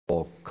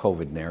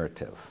COVID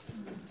narrative,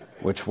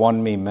 which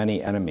won me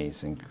many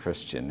enemies in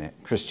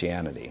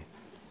Christianity.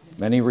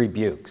 Many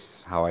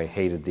rebukes, how I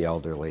hated the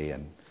elderly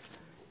and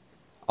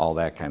all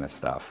that kind of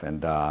stuff.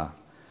 And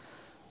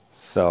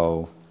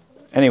so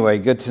anyway,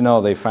 good to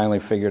know they finally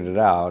figured it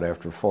out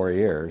after 4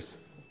 years,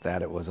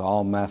 that it was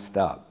all messed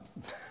up.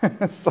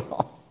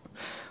 So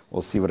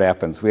we'll see what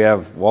happens. We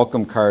have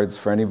welcome cards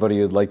for anybody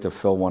who'd like to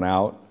fill one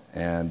out,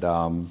 and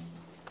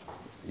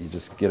you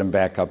just get them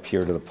back up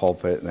here to the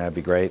pulpit, and that'd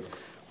be great.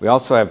 We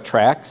also have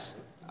tracts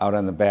out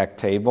on the back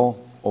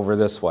table over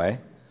this way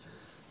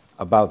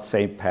about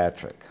St.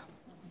 Patrick,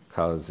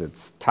 because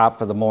it's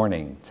top of the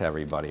morning to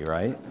everybody,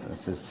 right?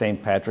 This is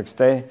St. Patrick's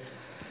Day.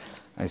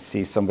 I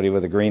see somebody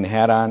with a green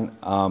hat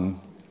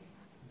on.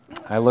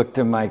 I looked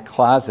in my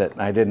closet,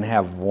 and I didn't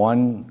have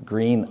one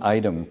green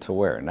item to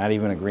wear, not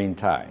even a green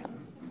tie.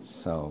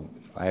 So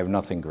I have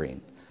nothing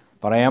green.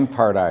 But I am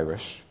part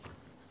Irish.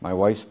 My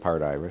wife's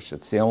part Irish.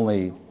 It's the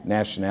only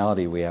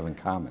nationality we have in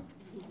common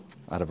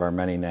out of our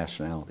many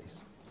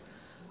nationalities.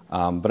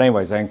 But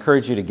anyways, I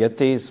encourage you to get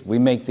these. We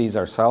make these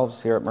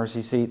ourselves here at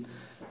Mercy Seat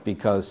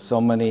because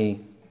so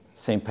many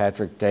St.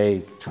 Patrick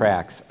Day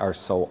tracts are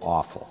so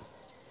awful,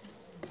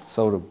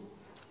 so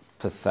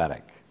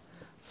pathetic.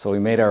 So we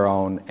made our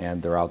own,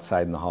 and they're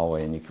outside in the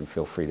hallway, and you can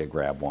feel free to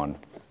grab one.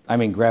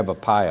 Grab a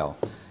pile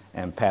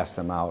and pass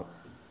them out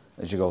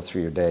as you go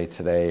through your day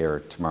today or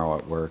tomorrow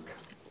at work,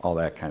 all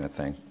that kind of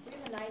thing. We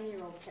have a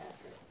 9-year-old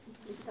Patrick.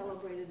 We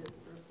celebrated his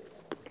birthday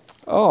yesterday.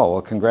 Oh,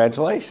 well,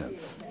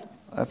 congratulations.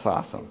 That's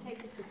awesome. Take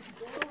it to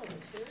school and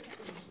church.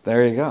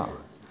 There you go.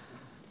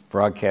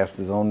 Broadcast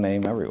his own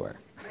name everywhere.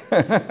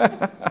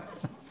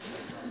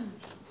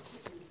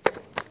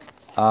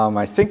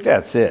 I think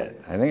that's it.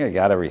 I think I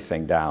got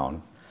everything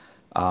down.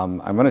 I'm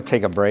going to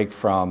take a break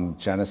from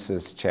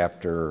Genesis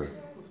chapter,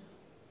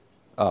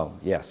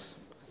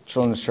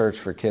 Children's Church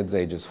for kids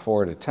ages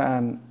 4 to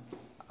 10,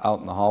 out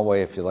in the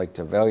hallway if you'd like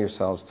to avail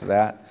yourselves to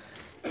that.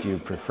 If you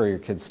prefer your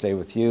kids stay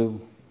with you,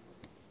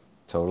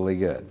 totally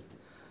good.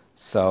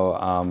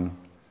 So,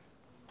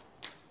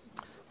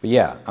 but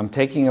yeah, I'm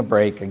taking a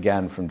break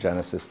again from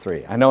Genesis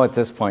 3. I know at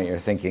this point you're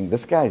thinking,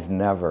 this guy's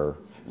never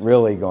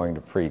really going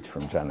to preach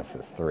from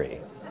Genesis 3.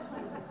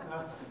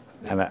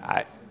 And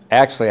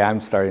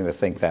I'm starting to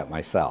think that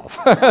myself.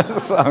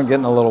 So I'm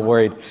getting a little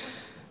worried.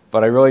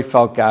 But I really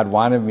felt God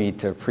wanted me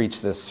to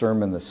preach this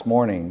sermon this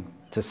morning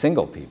to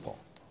single people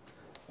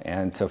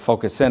and to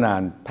focus in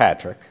on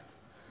Patrick.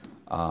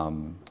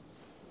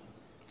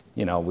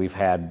 We've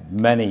had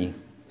many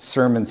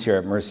sermons here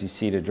at Mercy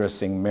Seat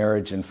addressing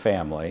marriage and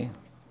family.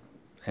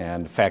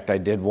 And in fact, I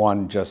did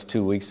one just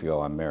 2 weeks ago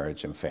on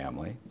marriage and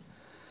family.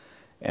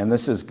 And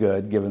this is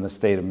good, given the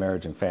state of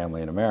marriage and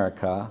family in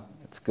America.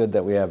 It's good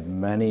that we have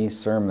many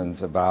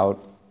sermons about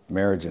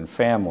marriage and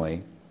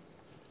family.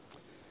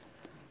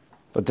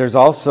 But there's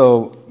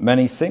also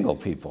many single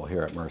people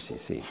here at Mercy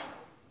Seat.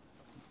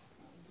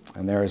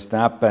 And there has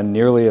not been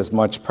nearly as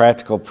much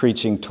practical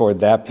preaching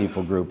toward that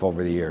people group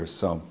over the years.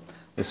 So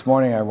this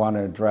morning I want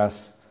to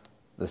address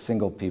the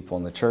single people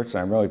in the church,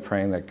 and I'm really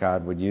praying that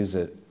God would use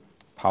it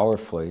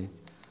powerfully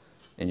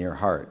in your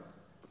heart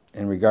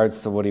in regards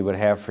to what he would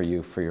have for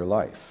you for your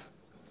life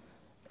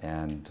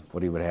and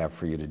what he would have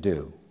for you to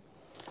do.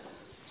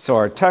 So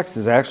our text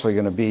is actually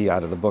going to be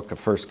out of the book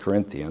of 1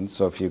 Corinthians.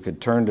 So if you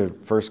could turn to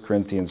 1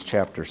 Corinthians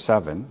chapter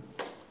 7.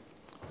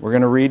 We're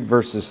going to read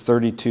verses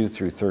 32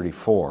 through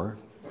 34.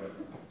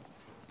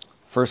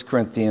 1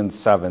 Corinthians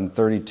 7,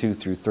 32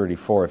 through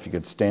 34. If you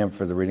could stand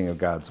for the reading of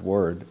God's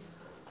word,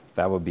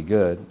 that would be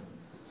good.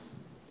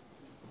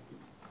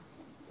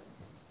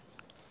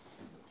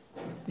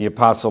 The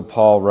Apostle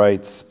Paul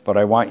writes, "But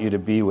I want you to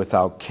be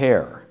without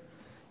care.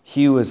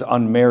 He who is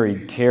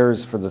unmarried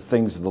cares for the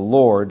things of the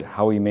Lord,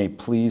 how he may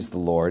please the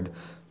Lord.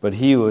 But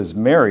he who is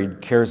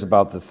married cares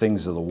about the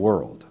things of the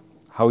world,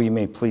 how he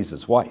may please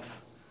his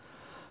wife.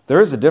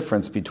 There is a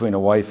difference between a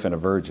wife and a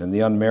virgin.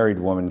 The unmarried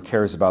woman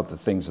cares about the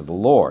things of the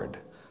Lord,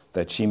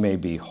 that she may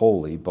be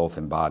holy, both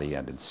in body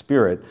and in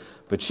spirit.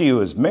 But she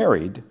who is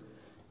married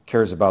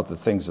cares about the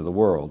things of the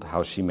world,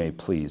 how she may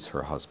please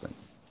her husband."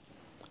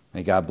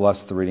 May God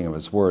bless the reading of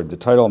his word. The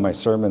title of my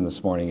sermon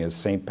this morning is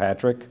St.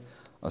 Patrick,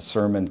 a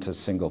sermon to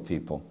single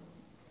people.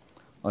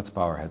 Let's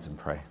bow our heads and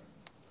pray.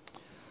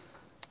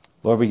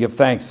 Lord, we give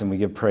thanks and we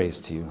give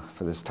praise to you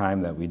for this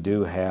time that we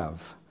do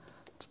have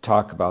to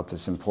talk about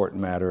this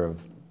important matter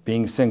of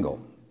being single.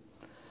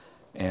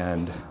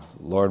 And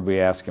Lord, we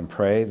ask and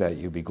pray that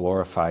you be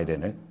glorified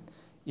in it,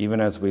 even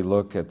as we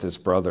look at this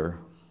brother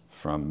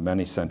from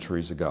many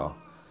centuries ago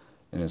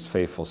in his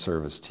faithful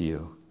service to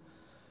you.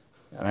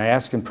 And I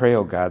ask and pray,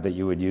 oh God, that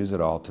you would use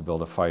it all to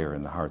build a fire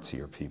in the hearts of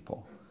your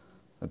people.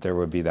 That there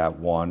would be that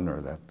one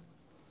or that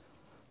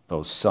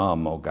those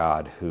some, oh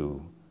God,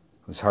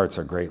 whose hearts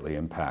are greatly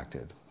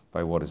impacted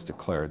by what is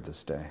declared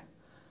this day.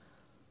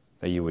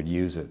 That you would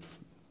use it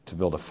to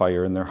build a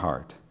fire in their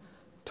heart,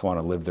 to want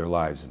to live their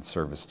lives in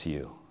service to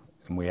you.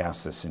 And we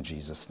ask this in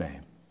Jesus'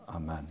 name.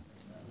 Amen.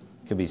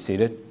 You can be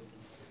seated.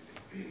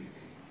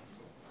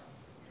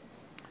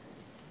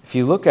 If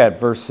you look at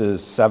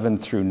verses 7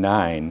 through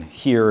 9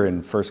 here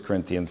in 1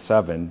 Corinthians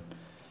 7,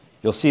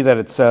 you'll see that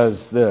it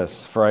says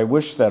this, "For I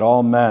wish that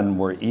all men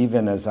were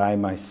even as I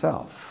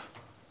myself."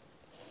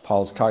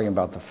 Paul's talking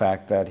about the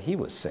fact that he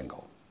was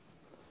single.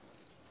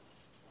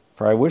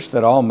 "For I wish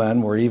that all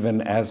men were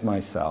even as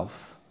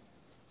myself,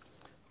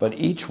 but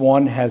each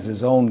one has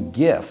his own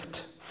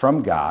gift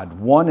from God,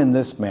 one in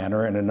this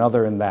manner and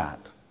another in that.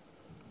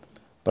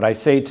 But I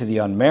say to the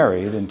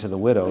unmarried and to the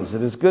widows,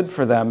 it is good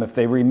for them if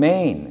they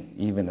remain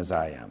even as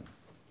I am.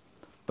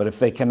 But if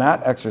they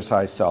cannot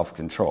exercise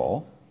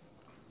self-control,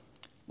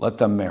 let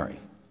them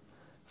marry,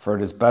 for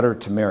it is better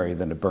to marry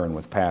than to burn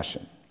with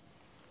passion."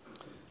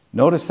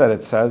 Notice that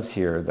it says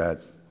here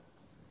that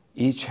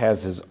each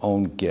has his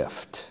own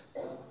gift.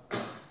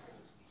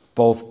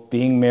 Both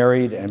being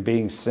married and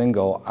being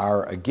single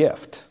are a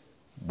gift.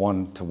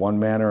 One to one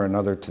manner,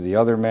 another to the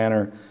other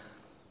manner.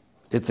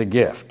 It's a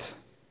gift.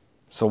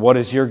 So what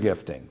is your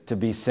gifting? To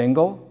be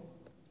single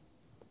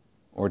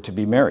or to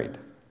be married?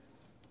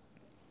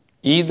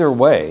 Either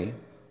way,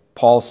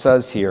 Paul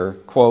says here,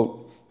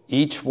 quote,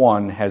 "Each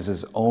one has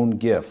his own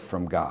gift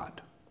from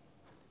God,"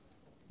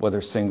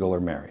 whether single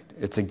or married.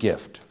 It's a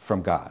gift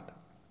from God.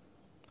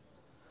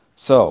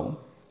 So,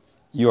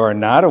 you are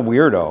not a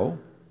weirdo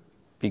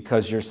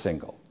because you're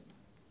single.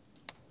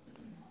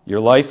 Your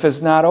life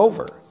is not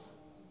over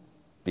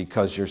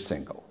because you're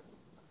single.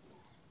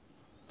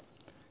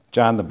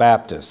 John the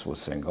Baptist was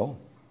single.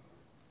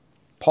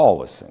 Paul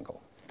was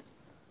single.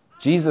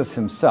 Jesus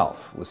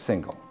himself was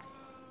single.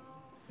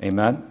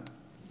 Amen?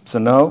 So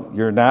no,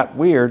 you're not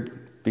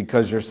weird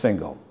because you're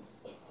single,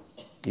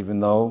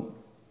 even though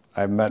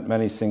I've met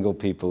many single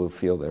people who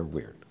feel they're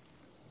weird.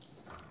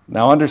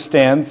 Now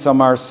understand, some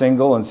are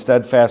single and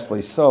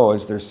steadfastly so,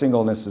 as their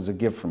singleness is a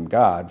gift from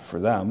God for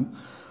them,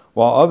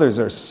 while others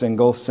are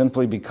single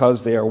simply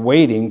because they are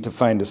waiting to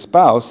find a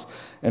spouse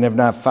and have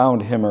not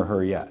found him or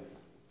her yet.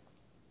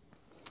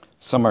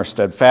 Some are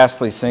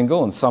steadfastly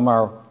single, and some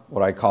are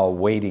what I call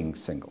waiting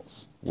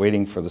singles,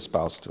 waiting for the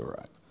spouse to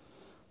arrive.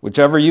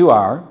 Whichever you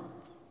are,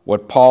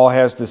 what Paul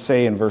has to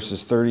say in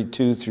verses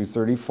 32 through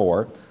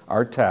 34,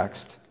 our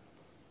text,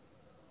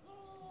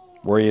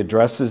 where he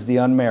addresses the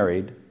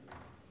unmarried,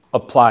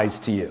 applies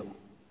to you.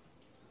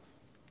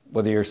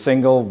 Whether you're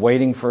single,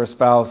 waiting for a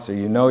spouse, or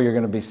you know you're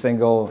going to be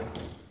single,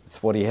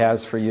 it's what he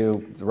has for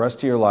you the rest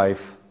of your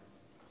life.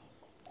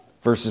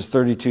 Verses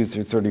 32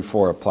 through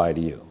 34 apply to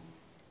you.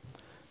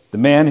 The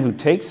man who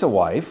takes a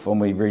wife, when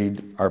we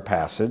read our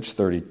passage,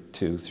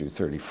 32 through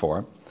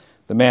 34,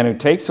 the man who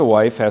takes a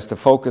wife has to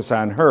focus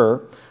on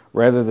her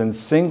rather than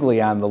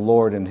singly on the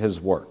Lord and his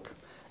work.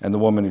 And the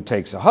woman who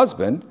takes a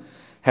husband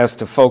has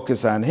to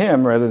focus on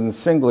him rather than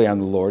singly on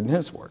the Lord and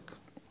his work.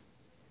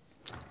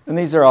 And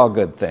these are all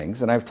good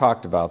things, and I've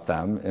talked about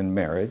them in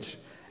marriage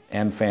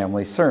and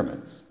family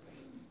sermons.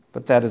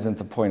 But that isn't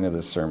the point of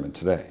this sermon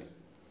today.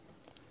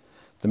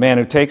 The man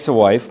who takes a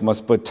wife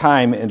must put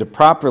time into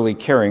properly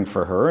caring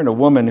for her, and a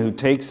woman who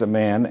takes a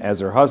man as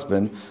her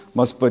husband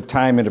must put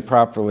time into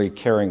properly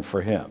caring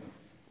for him.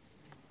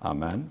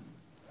 Amen.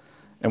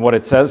 And what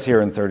it says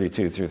here in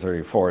 32 through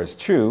 34 is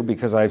true,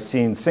 because I've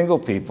seen single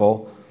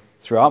people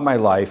throughout my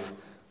life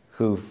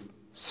who've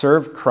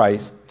served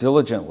Christ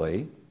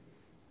diligently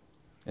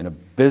in a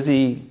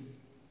busy,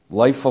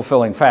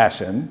 life-fulfilling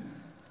fashion,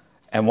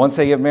 and once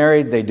they get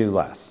married, they do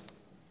less.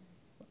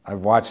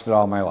 I've watched it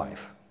all my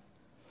life.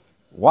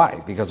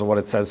 Why? Because of what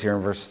it says here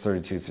in verses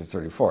 32 through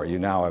 34. You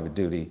now have a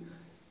duty.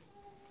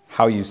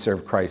 How you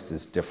serve Christ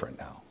is different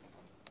now.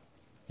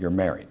 You're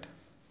married.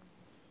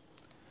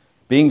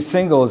 Being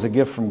single is a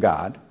gift from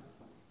God.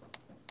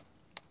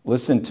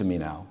 Listen to me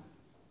now.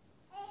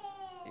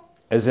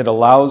 As it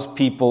allows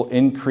people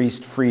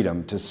increased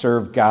freedom to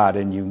serve God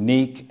in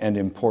unique and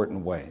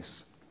important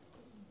ways.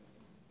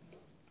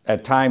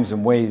 At times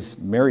in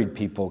ways married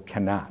people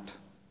cannot.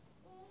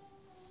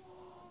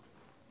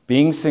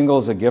 Being single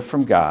is a gift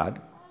from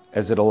God,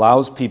 as it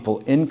allows people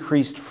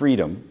increased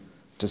freedom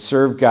to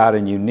serve God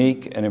in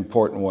unique and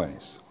important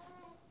ways.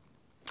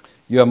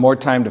 You have more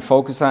time to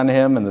focus on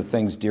him and the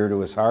things dear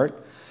to his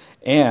heart,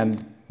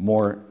 and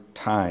more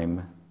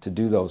time to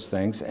do those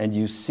things. And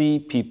you see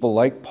people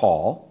like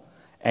Paul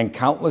and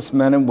countless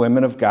men and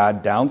women of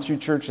God down through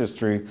church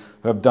history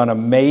who have done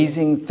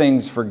amazing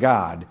things for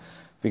God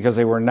because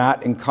they were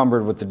not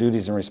encumbered with the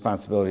duties and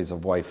responsibilities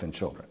of wife and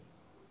children.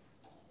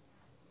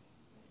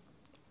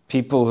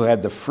 People who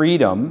had the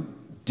freedom,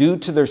 due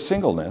to their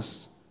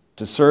singleness,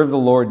 to serve the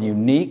Lord in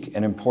unique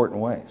and important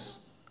ways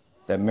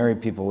that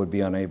married people would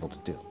be unable to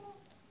do.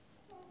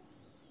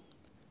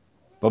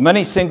 But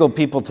many single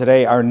people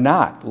today are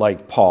not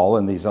like Paul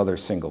and these other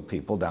single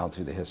people down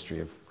through the history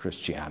of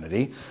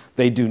Christianity.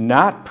 They do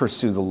not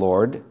pursue the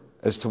Lord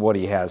as to what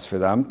he has for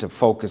them, to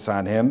focus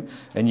on him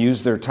and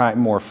use their time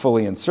more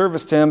fully in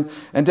service to him,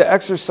 and to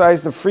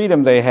exercise the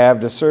freedom they have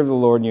to serve the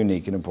Lord in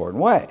unique and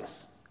important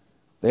ways.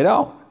 They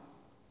don't.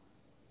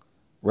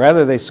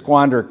 Rather, they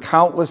squander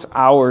countless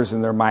hours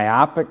in their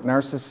myopic,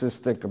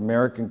 narcissistic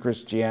American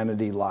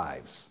Christianity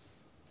lives.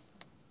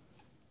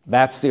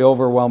 That's the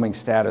overwhelming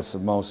status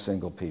of most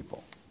single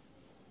people.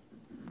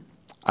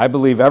 I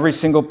believe every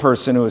single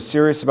person who is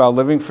serious about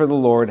living for the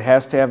Lord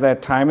has to have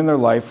that time in their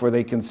life where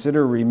they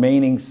consider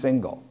remaining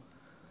single.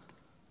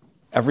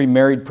 Every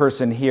married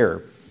person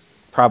here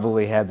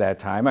probably had that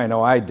time. I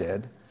know I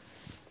did.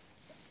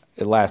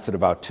 It lasted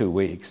about 2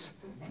 weeks.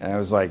 And I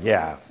was like,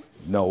 yeah,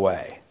 no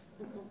way.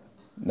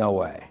 No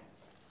way.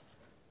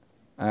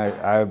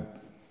 I'm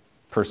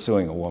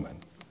pursuing a woman.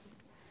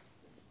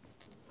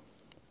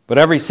 But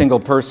every single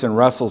person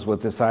wrestles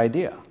with this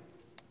idea.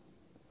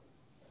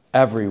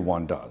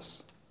 Everyone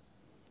does.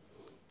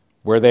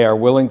 Where they are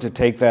willing to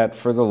take that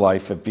for the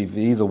life, it be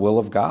the will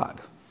of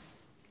God,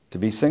 to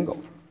be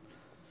single.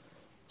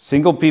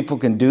 Single people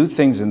can do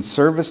things in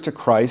service to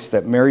Christ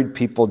that married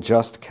people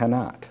just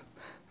cannot.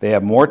 They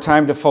have more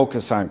time to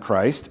focus on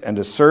Christ and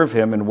to serve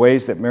him in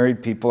ways that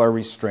married people are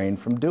restrained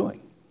from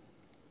doing.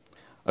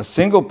 A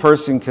single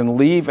person can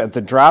leave at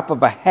the drop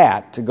of a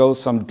hat to go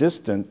some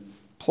distant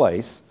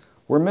place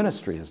where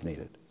ministry is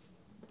needed.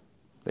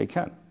 They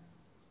can.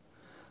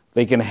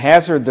 They can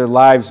hazard their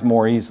lives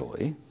more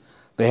easily.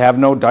 They have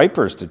no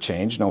diapers to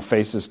change, no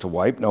faces to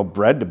wipe, no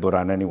bread to put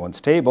on anyone's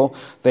table.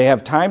 They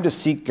have time to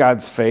seek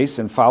God's face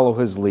and follow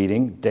his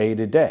leading day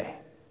to day.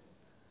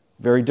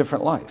 Very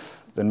different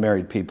life than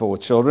married people with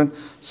children.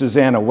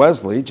 Susanna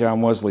Wesley,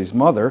 John Wesley's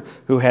mother,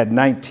 who had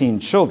 19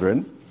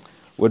 children,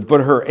 would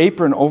put her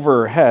apron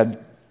over her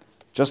head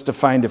just to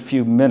find a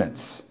few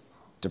minutes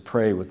to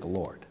pray with the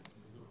Lord.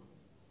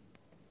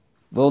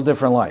 Little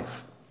different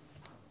life.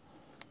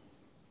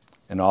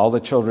 And all the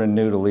children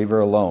knew to leave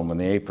her alone when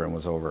the apron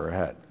was over her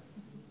head.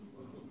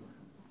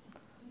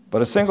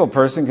 But a single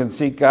person can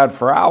seek God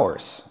for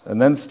hours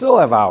and then still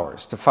have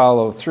hours to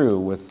follow through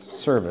with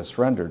service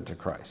rendered to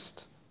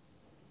Christ.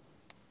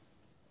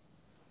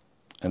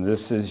 And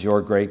this is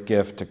your great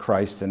gift to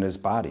Christ and his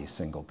body,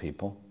 single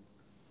people.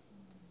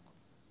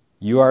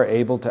 You are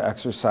able to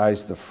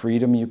exercise the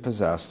freedom you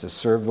possess to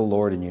serve the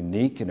Lord in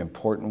unique and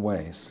important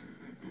ways.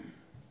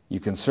 You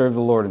can serve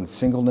the Lord in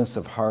singleness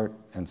of heart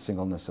and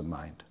singleness of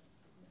mind.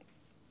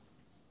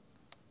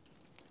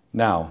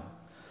 Now,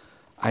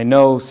 I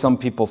know some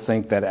people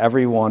think that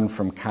everyone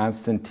from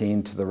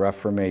Constantine to the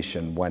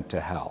Reformation went to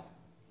hell.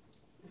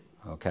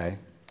 Okay?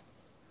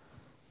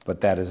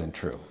 But that isn't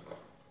true.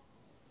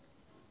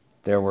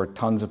 There were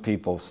tons of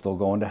people still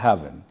going to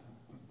heaven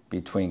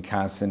between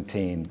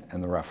Constantine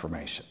and the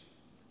Reformation.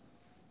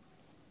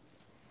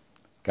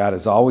 God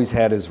has always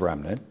had his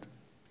remnant,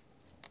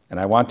 and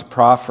I want to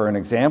proffer an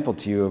example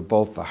to you of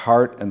both the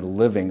heart and the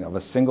living of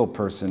a single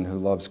person who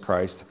loves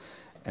Christ,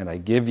 and I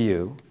give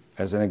you,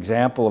 as an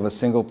example of a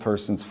single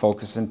person's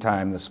focus and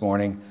time this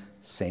morning,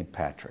 St.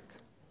 Patrick.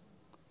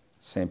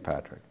 St.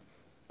 Patrick.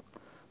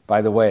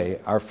 By the way,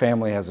 our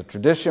family has a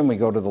tradition. We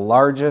go to the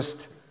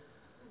largest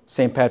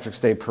St. Patrick's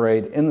Day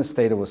parade in the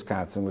state of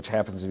Wisconsin, which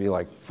happens to be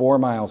like 4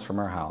 miles from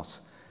our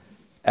house,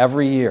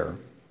 every year,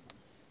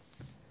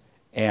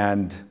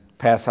 and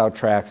pass out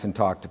tracts and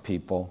talk to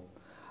people.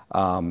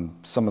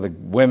 Some of the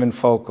women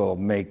folk will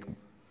make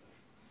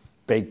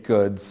baked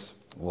goods.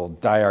 We'll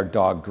dye our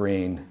dog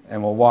green,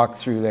 and we'll walk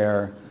through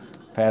there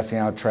passing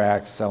out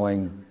tracts,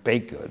 selling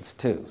baked goods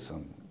too,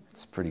 so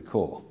it's pretty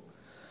cool.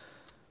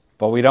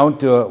 But we don't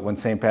do it when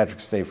St.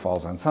 Patrick's Day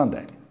falls on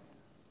Sunday,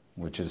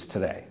 which is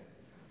today,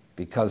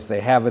 because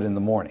they have it in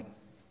the morning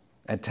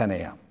at 10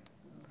 a.m.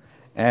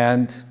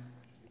 And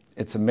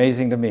it's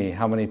amazing to me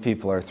how many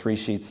people are 3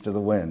 sheets to the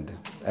wind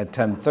at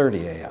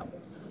 10:30 a.m.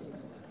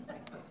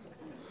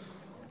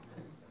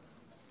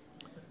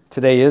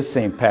 Today is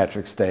St.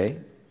 Patrick's Day.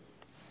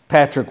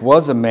 Patrick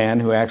was a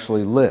man who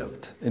actually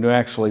lived and who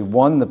actually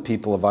won the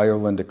people of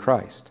Ireland to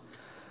Christ.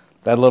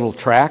 That little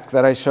tract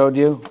that I showed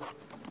you,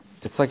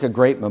 it's like a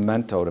great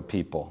memento to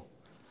people.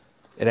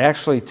 It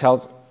actually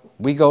tells,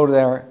 we go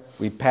there,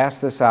 we pass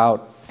this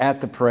out at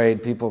the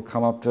parade, people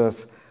come up to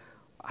us.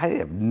 I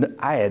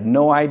had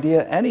no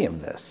idea any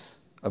of this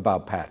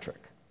about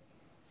Patrick.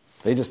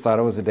 They just thought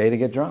it was a day to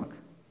get drunk.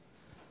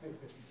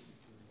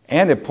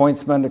 And it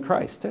points men to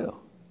Christ too.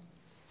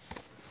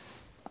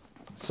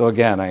 So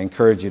again, I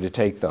encourage you to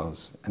take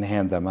those and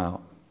hand them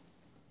out.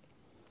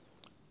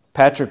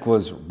 Patrick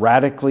was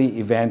radically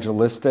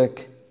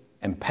evangelistic,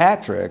 and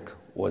Patrick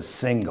was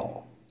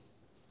single.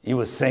 He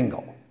was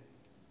single.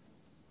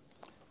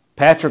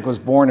 Patrick was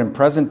born in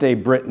present-day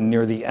Britain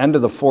near the end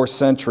of the 4th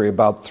century,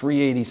 about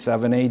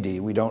 387 AD.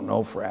 We don't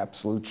know for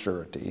absolute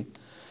surety.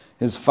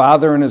 His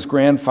father and his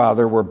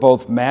grandfather were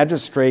both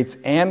magistrates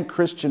and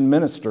Christian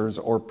ministers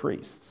or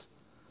priests.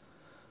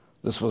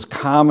 This was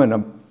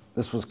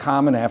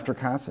common after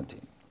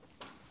Constantine.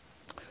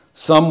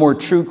 Some were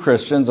true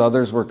Christians,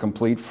 others were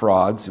complete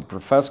frauds who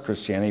professed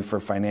Christianity for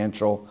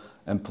financial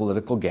and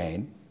political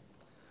gain.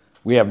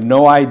 We have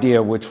no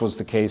idea which was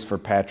the case for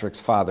Patrick's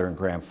father and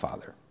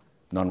grandfather,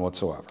 none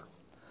whatsoever.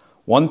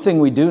 One thing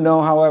we do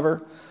know,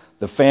 however,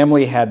 the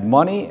family had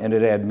money and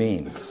it had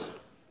means.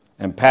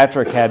 And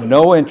Patrick had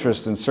no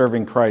interest in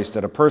serving Christ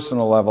at a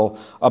personal level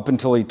up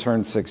until he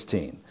turned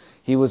 16.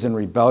 He was in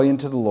rebellion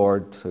to the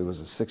Lord, so he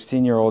was a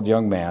 16-year-old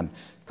young man,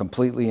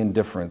 completely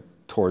indifferent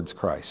towards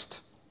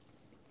Christ.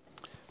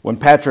 When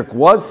Patrick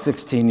was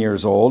 16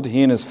 years old,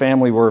 he and his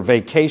family were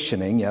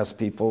vacationing. Yes,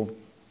 people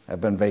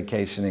have been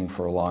vacationing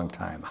for a long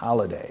time.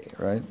 Holiday,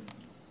 right?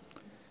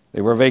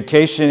 They were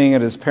vacationing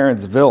at his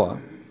parents' villa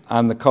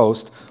on the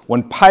coast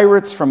when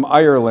pirates from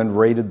Ireland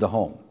raided the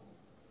home.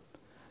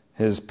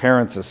 His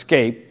parents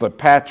escaped, but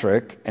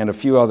Patrick and a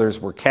few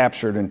others were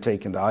captured and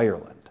taken to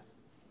Ireland.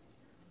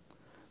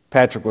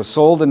 Patrick was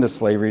sold into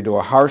slavery to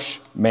a harsh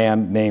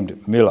man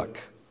named Milloch,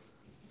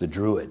 the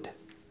Druid.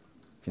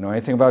 If you know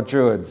anything about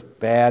Druids,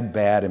 bad,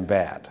 bad, and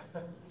bad.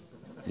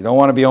 You don't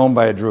want to be owned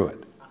by a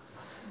Druid.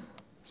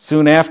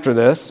 Soon after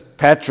this,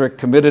 Patrick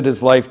committed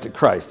his life to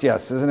Christ.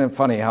 Yes, isn't it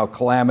funny how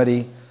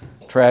calamity,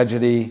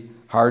 tragedy,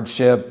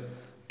 hardship,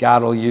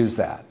 God will use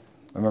that.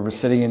 I remember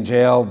sitting in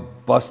jail,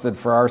 busted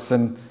for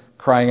arson,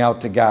 crying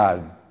out to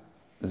God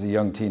as a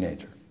young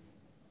teenager.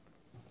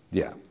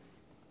 Yeah.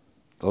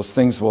 Those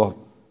things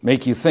will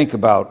make you think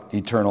about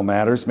eternal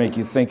matters, make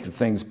you think of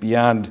things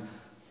beyond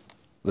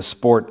the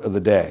sport of the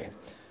day.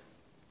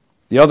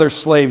 The other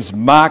slaves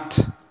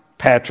mocked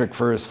Patrick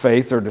for his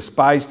faith or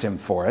despised him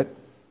for it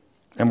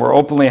and were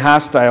openly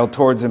hostile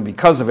towards him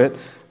because of it.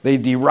 They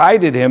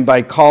derided him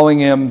by calling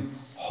him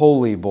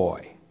holy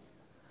boy.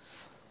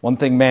 One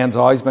thing man's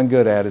always been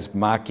good at is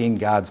mocking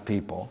God's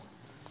people.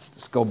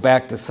 Just go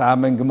back to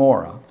Sodom and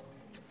Gomorrah.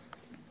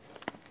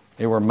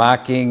 They were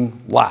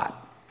mocking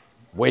Lot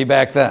way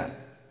back then.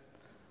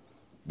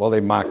 Well,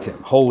 they mocked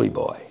him, holy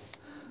boy.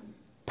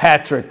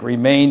 Patrick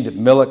remained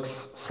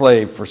Milloch's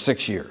slave for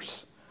 6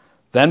 years.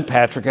 Then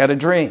Patrick had a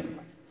dream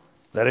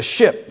that a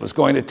ship was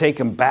going to take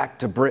him back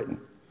to Britain.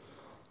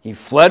 He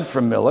fled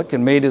from Milloch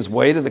and made his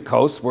way to the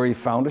coast where he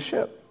found a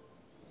ship.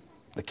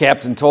 The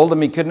captain told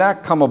him he could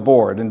not come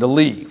aboard and to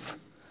leave.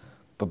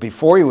 But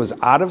before he was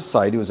out of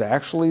sight, he was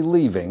actually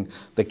leaving,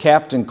 the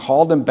captain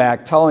called him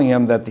back, telling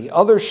him that the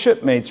other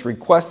shipmates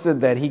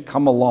requested that he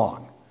come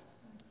along.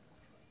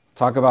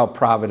 Talk about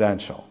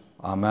providential.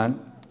 Amen.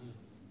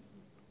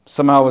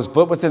 Somehow it was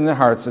put within the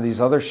hearts of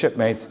these other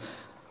shipmates.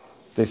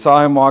 They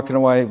saw him walking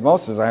away.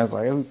 Most of the time, I was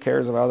like, who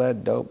cares about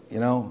that dope, you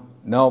know?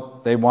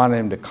 Nope, they wanted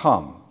him to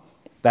come.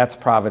 That's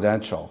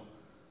providential.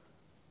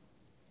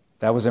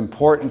 That was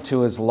important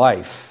to his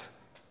life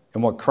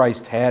and what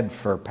Christ had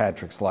for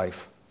Patrick's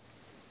life.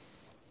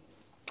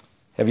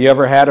 Have you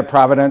ever had a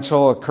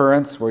providential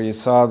occurrence where you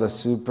saw the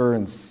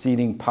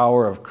superseding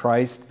power of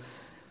Christ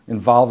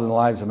involved in the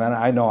lives of men?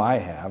 I know I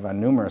have on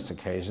numerous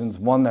occasions.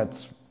 One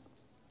that's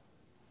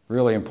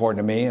really important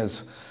to me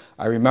is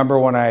I remember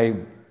when I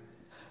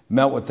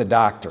met with the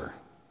doctor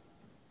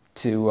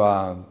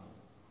to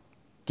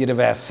get a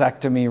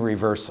vasectomy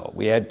reversal.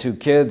 We had 2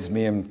 kids,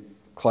 me and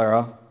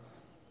Clara,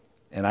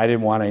 and I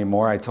didn't want any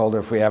more. I told her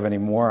if we have any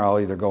more, I'll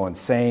either go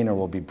insane or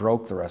we'll be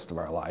broke the rest of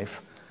our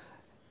life.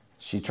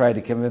 She tried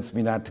to convince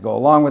me not to go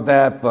along with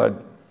that,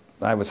 but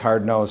I was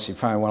hard-nosed. She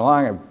finally went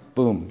along, and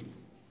boom,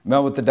 met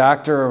with the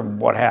doctor.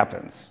 What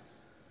happens?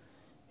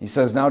 He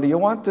says, now, do you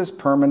want this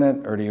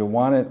permanent, or do you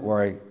want it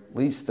where at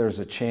least there's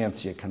a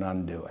chance you can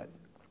undo it?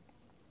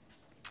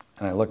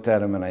 And I looked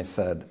at him and I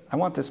said, I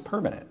want this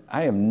permanent.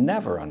 I am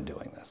never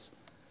undoing this.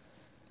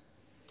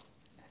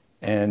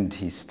 And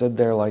he stood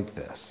there like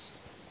this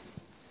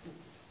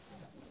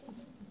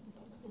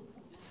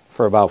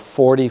for about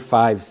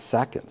 45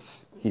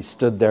 seconds. He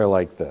stood there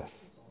like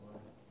this.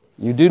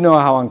 You do know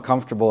how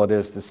uncomfortable it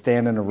is to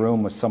stand in a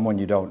room with someone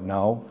you don't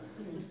know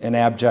in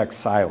abject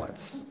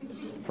silence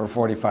for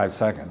 45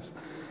 seconds.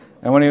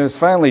 And when he was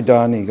finally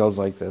done, he goes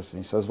like this. And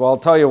he says, well, I'll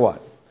tell you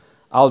what.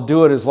 I'll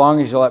do it as long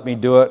as you let me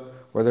do it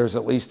where there's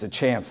at least a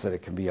chance that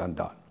it can be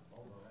undone.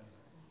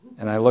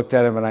 And I looked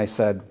at him and I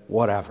said,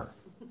 whatever.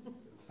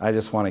 I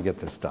just want to get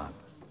this done.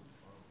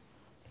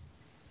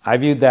 I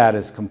viewed that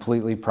as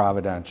completely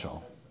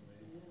providential.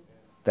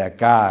 That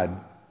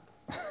God,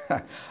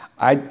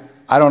 I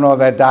don't know if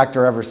that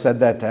doctor ever said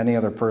that to any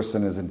other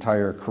person his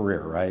entire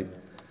career, right?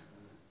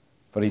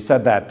 But he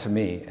said that to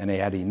me, and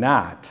had he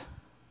not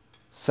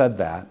said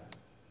that,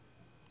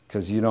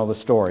 because you know the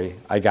story,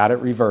 I got it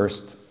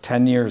reversed,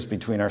 10 years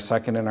between our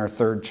second and our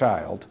third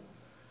child,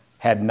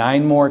 had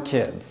 9 more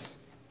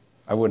kids,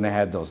 I wouldn't have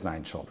had those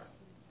 9 children,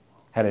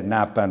 had it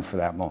not been for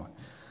that moment.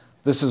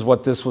 This is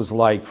what this was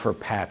like for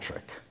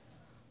Patrick,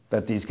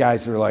 that these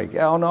guys were like,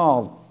 oh no,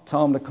 I'll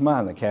tell him to come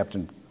on. The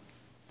captain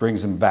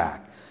brings him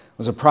back. It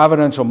was a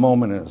providential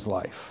moment in his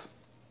life.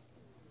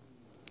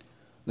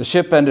 The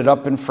ship ended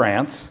up in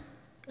France,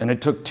 and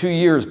it took 2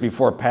 years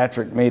before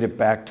Patrick made it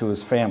back to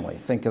his family.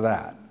 Think of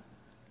that.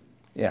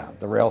 Yeah,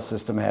 the rail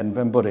system hadn't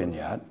been put in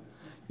yet.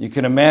 You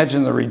can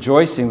imagine the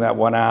rejoicing that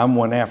went on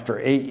when after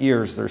 8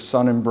 years their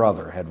son and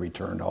brother had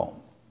returned home.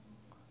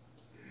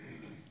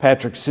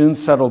 Patrick soon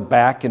settled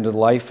back into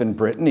life in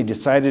Britain. He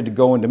decided to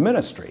go into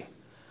ministry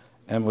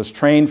and was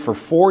trained for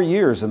 4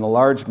 years in the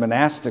large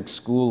monastic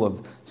school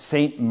of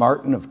St.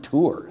 Martin of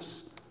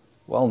Tours.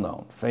 Well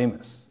known,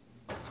 famous.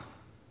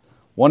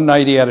 One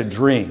night he had a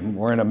dream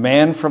wherein a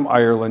man from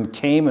Ireland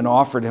came and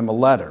offered him a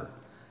letter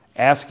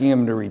asking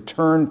him to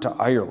return to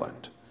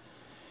Ireland.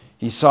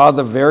 He saw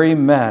the very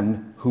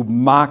men who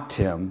mocked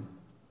him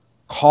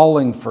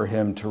calling for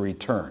him to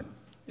return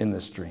in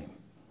this dream.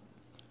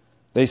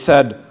 They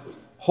said,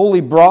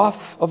 "Holy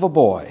broth of a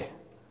boy,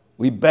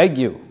 we beg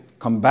you,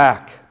 come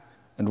back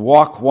and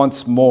walk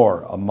once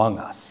more among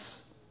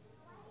us."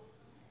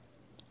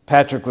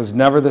 Patrick was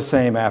never the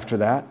same after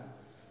that,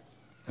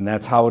 and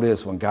that's how it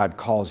is when God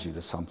calls you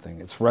to something.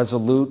 It's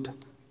resolute,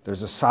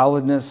 there's a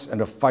solidness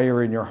and a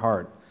fire in your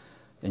heart,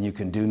 and you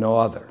can do no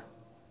other.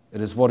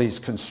 It is what he's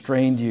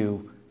constrained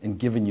you and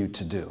given you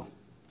to do.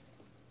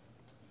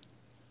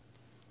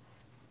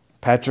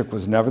 Patrick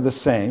was never the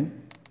same.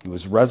 He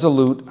was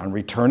resolute on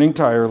returning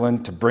to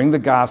Ireland to bring the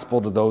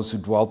gospel to those who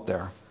dwelt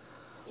there.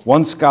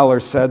 One scholar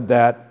said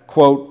that,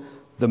 quote,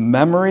 "the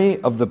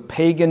memory of the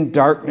pagan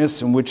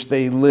darkness in which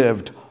they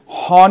lived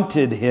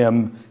haunted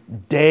him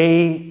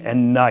day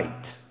and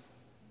night,"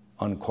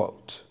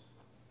 unquote.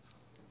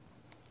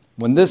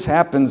 When this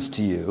happens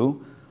to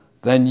you,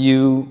 then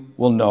you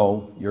will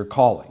know your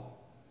calling.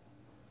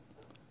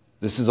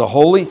 This is a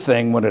holy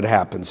thing when it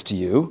happens to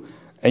you,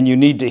 and you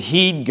need to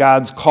heed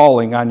God's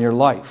calling on your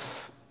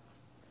life.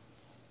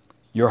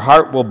 Your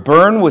heart will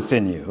burn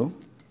within you.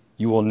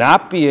 You will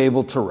not be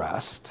able to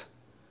rest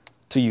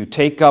till you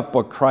take up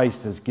what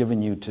Christ has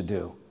given you to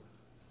do.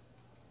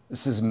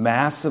 This is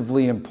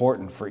massively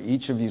important for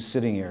each of you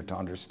sitting here to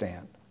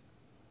understand,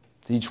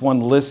 to each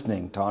one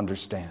listening to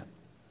understand.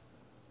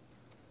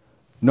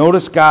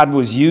 Notice God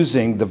was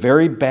using the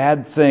very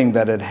bad thing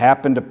that had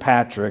happened to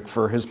Patrick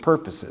for his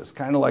purposes,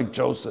 kind of like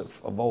Joseph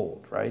of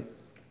old, right?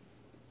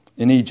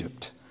 In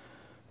Egypt.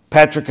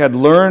 Patrick had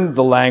learned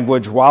the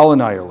language while in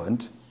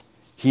Ireland.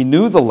 He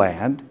knew the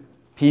land.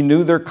 He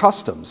knew their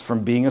customs from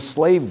being a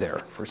slave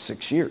there for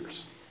 6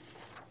 years.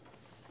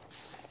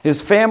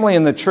 His family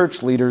and the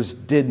church leaders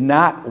did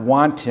not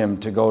want him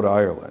to go to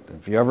Ireland.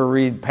 If you ever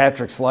read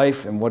Patrick's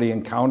life and what he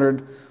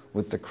encountered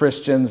with the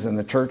Christians and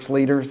the church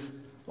leaders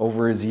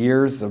over his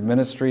years of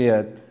ministry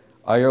at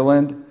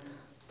Ireland,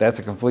 that's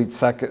a complete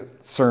second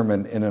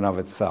sermon in and of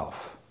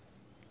itself.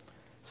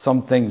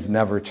 Some things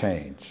never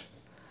change.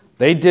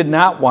 They did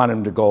not want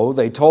him to go.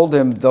 They told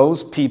him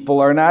those people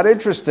are not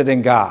interested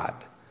in God.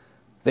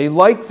 They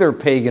like their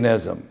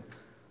paganism.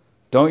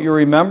 Don't you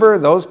remember?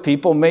 Those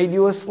people made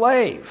you a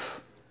slave.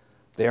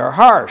 They are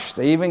harsh.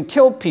 They even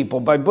kill people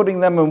by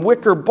putting them in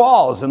wicker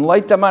balls and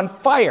light them on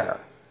fire.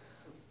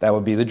 That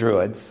would be the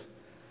Druids.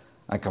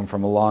 I come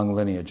from a long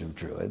lineage of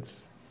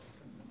Druids.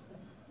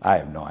 I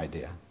have no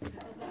idea.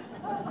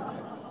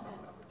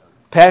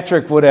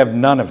 Patrick would have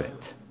none of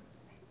it.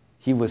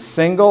 He was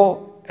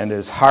single and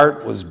his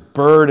heart was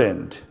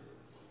burdened.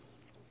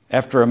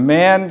 After a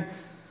man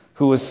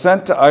who was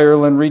sent to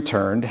Ireland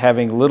returned,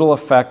 having little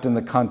effect in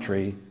the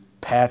country,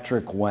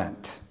 Patrick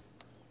went.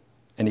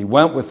 And he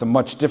went with a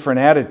much different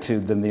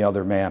attitude than the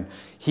other man.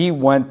 He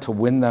went to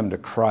win them to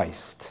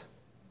Christ.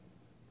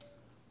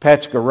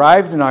 Patrick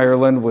arrived in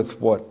Ireland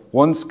with what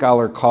one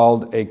scholar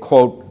called a,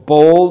 quote,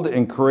 bold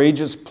and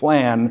courageous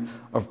plan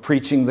of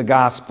preaching the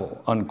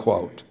gospel,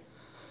 unquote.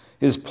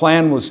 His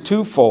plan was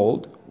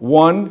twofold.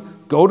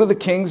 One, go to the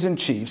kings and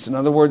chiefs, in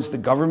other words, the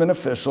government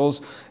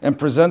officials, and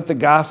present the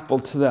gospel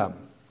to them.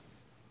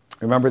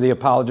 Remember the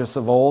apologists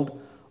of old?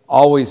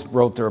 Always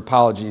wrote their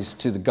apologies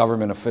to the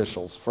government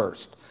officials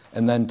first,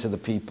 and then to the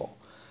people.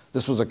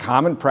 This was a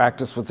common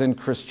practice within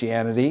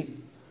Christianity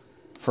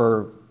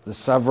for the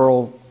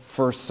several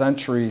first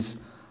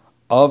centuries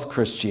of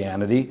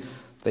Christianity,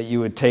 that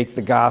you would take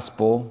the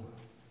gospel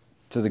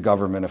to the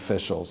government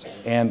officials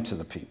and to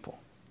the people.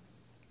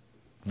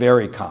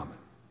 Very common.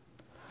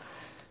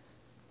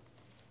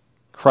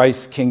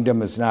 Christ's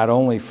kingdom is not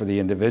only for the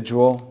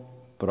individual,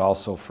 but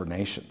also for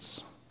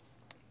nations.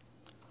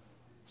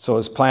 So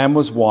his plan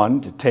was, one,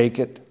 to take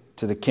it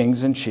to the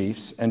kings and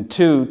chiefs, and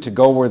two, to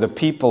go where the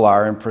people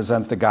are and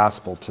present the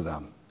gospel to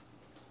them.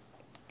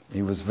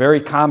 It was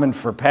very common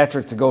for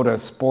Patrick to go to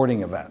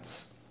sporting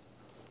events,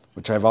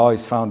 which I've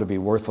always found to be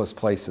worthless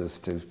places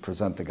to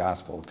present the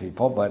gospel to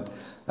people, but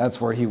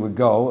that's where he would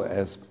go.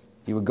 As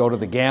he would go to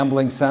the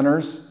gambling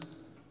centers.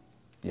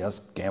 Yes,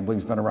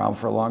 gambling's been around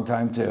for a long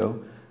time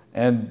too.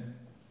 And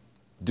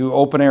do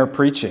open-air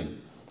preaching.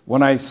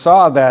 When I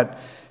saw that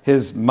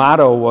his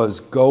motto was,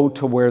 go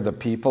to where the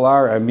people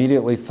are, I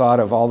immediately thought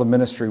of all the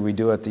ministry we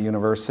do at the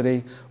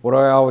university. What do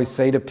I always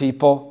say to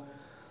people?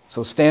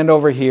 So stand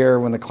over here.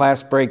 When the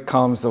class break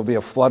comes, there'll be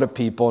a flood of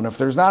people. And if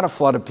there's not a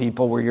flood of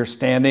people where you're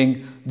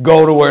standing,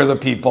 go to where the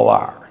people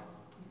are.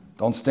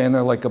 Don't stand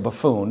there like a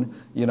buffoon,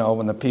 you know,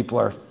 when the people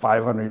are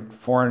 500,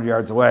 400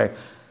 yards away.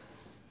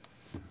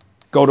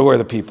 Go to where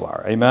the people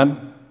are.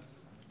 Amen?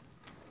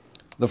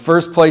 The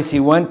first place he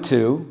went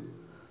to,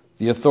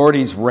 the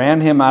authorities ran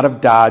him out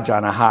of Dodge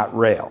on a hot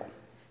rail.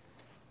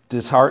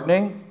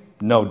 Disheartening?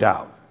 No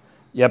doubt.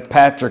 Yet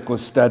Patrick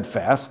was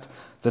steadfast.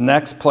 The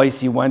next place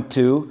he went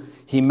to,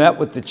 he met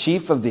with the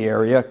chief of the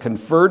area,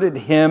 converted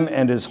him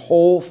and his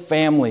whole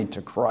family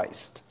to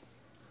Christ.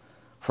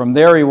 From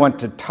there he went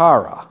to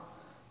Tara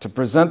to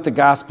present the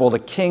gospel to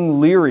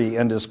King Leary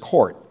and his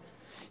court.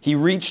 He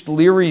reached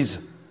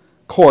Leary's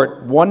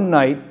court one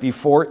night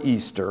before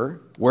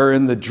Easter,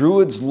 wherein the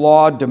Druids'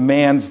 law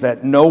demands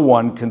that no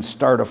one can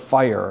start a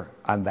fire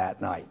on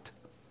that night.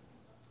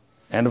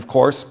 And of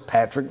course,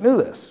 Patrick knew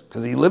this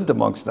because he lived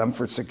amongst them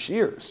for 6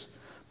 years.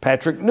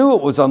 Patrick knew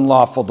it was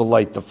unlawful to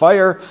light the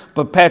fire,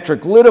 but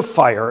Patrick lit a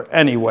fire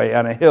anyway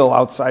on a hill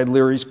outside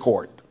Leary's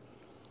court.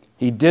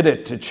 He did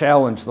it to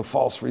challenge the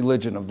false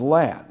religion of the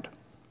land.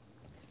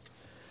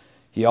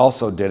 He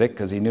also did it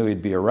because he knew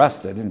he'd be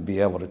arrested and be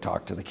able to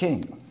talk to the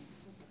king.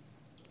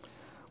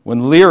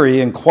 When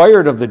Leary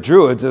inquired of the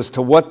Druids as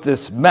to what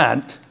this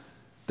meant,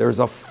 there's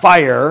a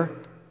fire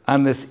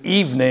on this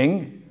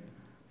evening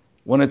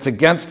when it's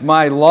against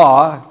my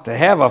law to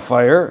have a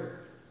fire,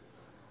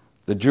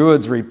 the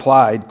Druids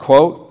replied,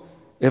 quote,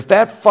 "If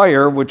that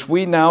fire which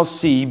we now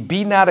see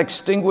be not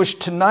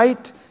extinguished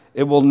tonight,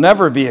 it will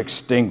never be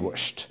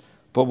extinguished,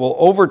 but will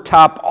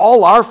overtop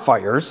all our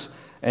fires,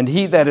 and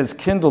he that has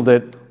kindled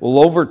it will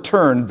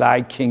overturn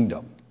thy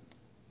kingdom."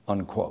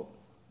 Unquote.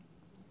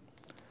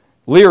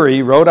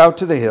 Leary rode out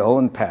to the hill,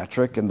 and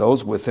Patrick and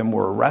those with him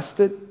were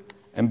arrested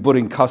and put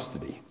in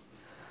custody.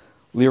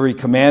 Leary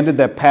commanded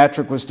that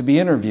Patrick was to be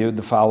interviewed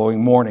the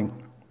following morning.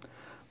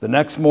 The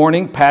next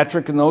morning,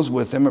 Patrick and those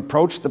with him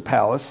approached the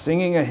palace,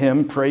 singing a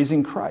hymn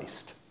praising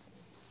Christ.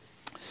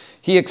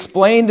 He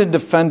explained and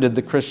defended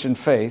the Christian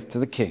faith to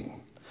the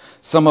king.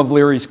 Some of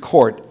Leary's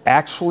court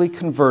actually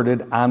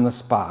converted on the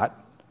spot,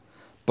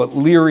 but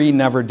Leary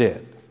never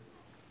did.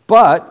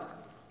 But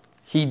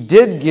he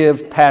did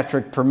give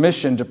Patrick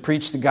permission to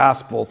preach the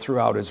gospel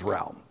throughout his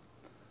realm.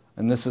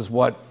 And this is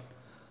what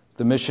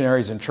the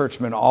missionaries and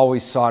churchmen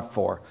always sought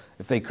for.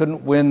 If they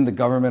couldn't win the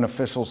government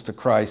officials to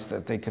Christ,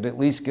 that they could at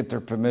least get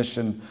their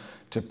permission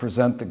to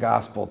present the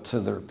gospel to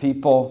their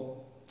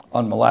people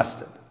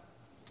unmolested.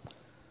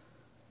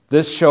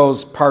 This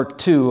shows part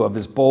 2 of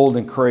his bold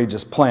and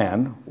courageous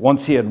plan.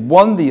 Once he had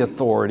won the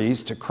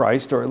authorities to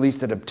Christ, or at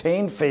least had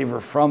obtained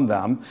favor from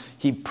them,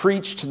 he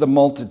preached to the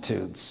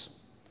multitudes.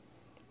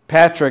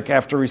 Patrick,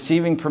 after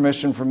receiving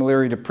permission from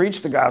Leary to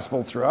preach the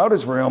gospel throughout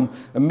his realm,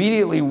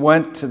 immediately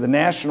went to the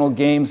national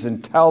games in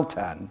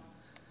Telten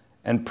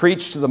and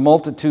preached to the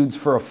multitudes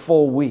for a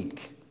full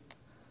week.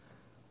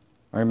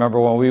 I remember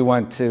when we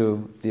went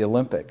to the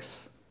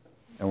Olympics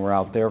and were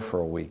out there for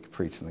a week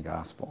preaching the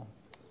gospel.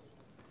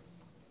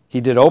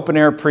 He did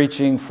open-air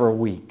preaching for a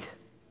week.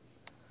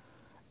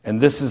 And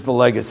this is the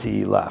legacy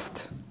he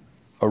left,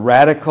 a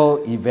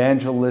radical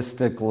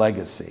evangelistic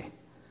legacy.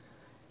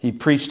 He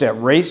preached at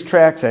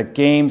racetracks, at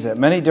games, at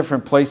many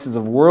different places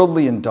of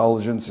worldly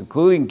indulgence,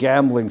 including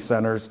gambling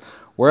centers.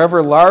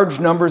 Wherever large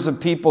numbers of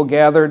people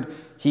gathered,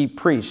 he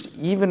preached.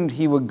 Even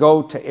he would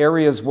go to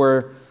areas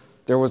where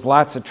there was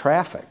lots of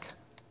traffic,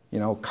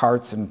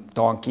 carts and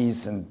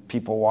donkeys and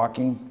people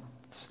walking,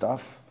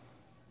 stuff.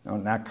 No,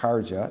 not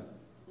cars yet.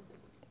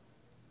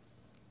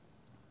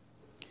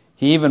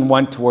 He even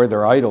went to where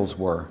their idols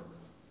were,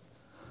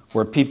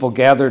 where people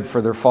gathered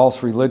for their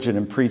false religion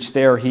and preached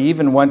there. He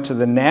even went to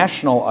the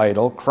national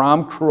idol,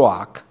 Crom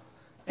Cruach,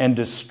 and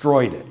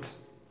destroyed it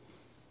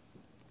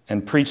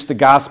and preached the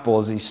gospel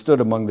as he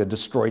stood among the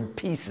destroyed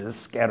pieces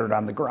scattered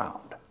on the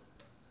ground.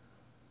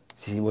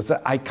 See, he was an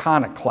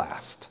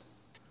iconoclast.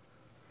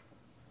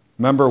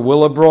 Remember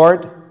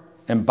Willibrord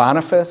and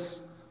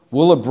Boniface?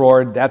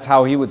 Willibrord, that's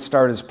how he would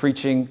start his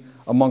preaching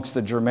amongst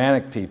the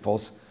Germanic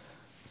peoples.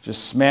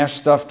 Just smash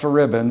stuff to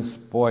ribbons.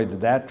 Boy,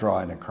 did that draw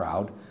in a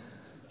crowd.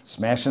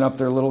 Smashing up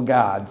their little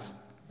gods,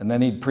 and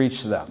then he'd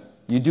preach to them.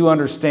 You do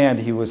understand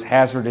he was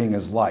hazarding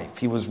his life.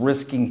 He was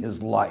risking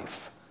his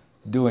life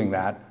doing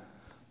that.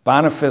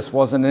 Boniface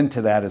wasn't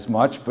into that as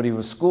much, but he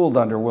was schooled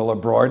under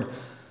Willibrord,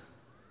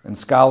 and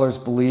scholars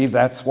believe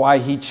that's why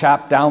he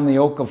chopped down the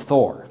oak of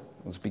Thor.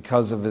 It was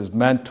because of his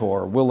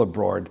mentor,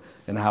 Willibrord,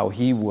 and how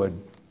he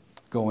would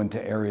go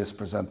into areas,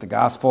 present the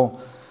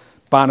gospel.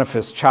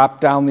 Boniface chopped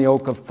down the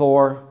oak of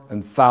Thor,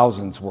 and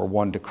thousands were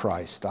won to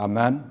Christ.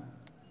 Amen?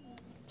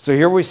 So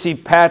here we see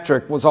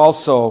Patrick was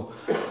also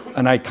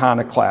an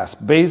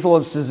iconoclast. Basil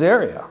of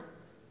Caesarea.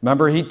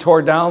 Remember he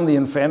tore down the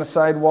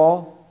infanticide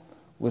wall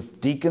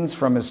with deacons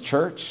from his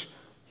church?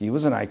 He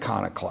was an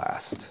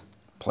iconoclast.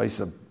 Place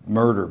of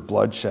murder,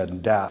 bloodshed,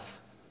 and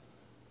death.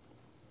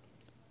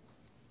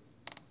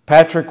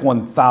 Patrick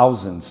won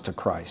thousands to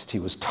Christ. He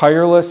was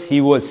tireless.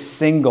 He was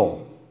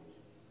single.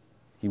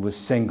 He was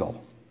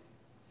single.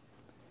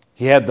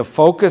 He had the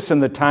focus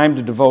and the time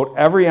to devote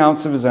every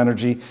ounce of his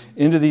energy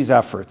into these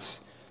efforts.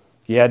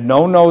 He had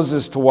no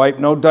noses to wipe,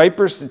 no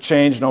diapers to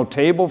change, no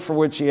table for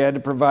which he had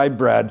to provide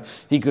bread.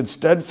 He could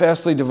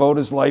steadfastly devote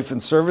his life in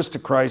service to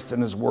Christ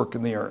and his work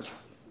in the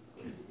earth.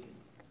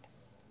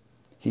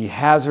 He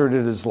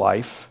hazarded his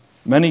life.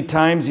 Many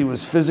times he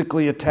was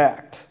physically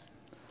attacked.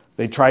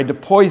 They tried to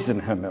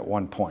poison him at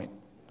one point.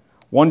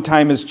 One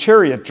time his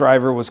chariot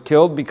driver was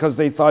killed because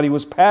they thought he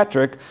was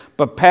Patrick,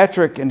 but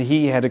Patrick and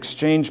he had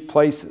exchanged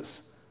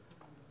places.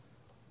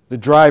 The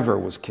driver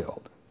was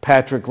killed.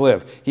 Patrick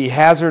lived. He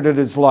hazarded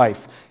his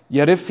life.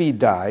 Yet if he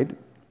died,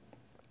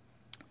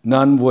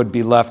 none would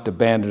be left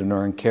abandoned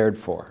or uncared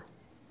for.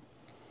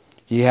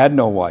 He had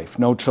no wife,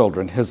 no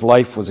children. His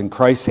life was in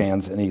Christ's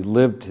hands, and he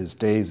lived his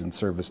days in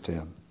service to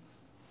him.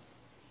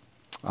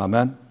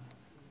 Amen?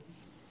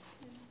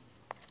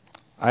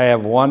 I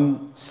have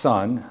one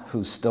son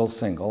who's still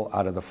single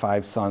out of the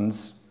 5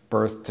 sons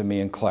birthed to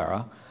me and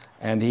Clara,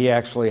 and he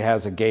actually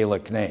has a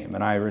Gaelic name,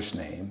 an Irish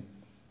name.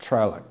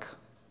 Trewhella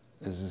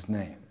is his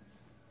name.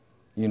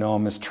 You know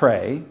him as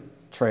Trewhella.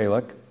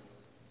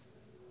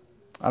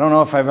 I don't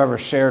know if I've ever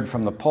shared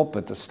from the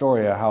pulpit the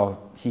story of how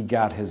he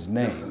got his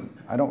name.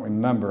 I don't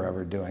remember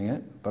ever doing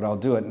it, but I'll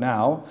do it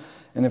now.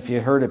 And if you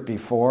heard it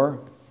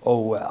before,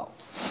 oh well.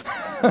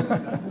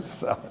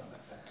 So,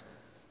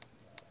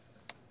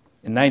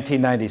 in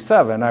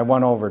 1997, I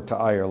went over to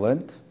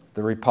Ireland,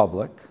 the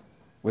Republic,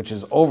 which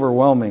is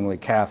overwhelmingly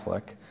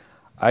Catholic.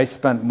 I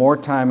spent more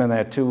time in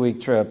that 2-week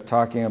trip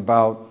talking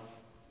about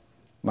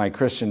my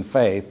Christian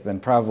faith than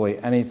probably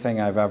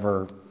anything I've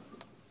ever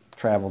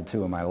traveled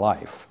to in my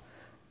life,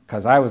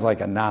 because I was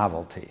like a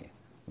novelty.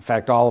 In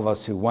fact, all of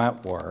us who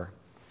went were.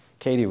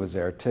 Katie was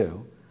there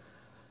too.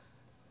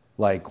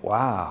 Like,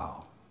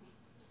 wow,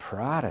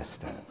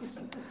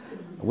 Protestants.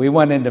 We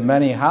went into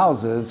many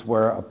houses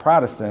where a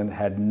Protestant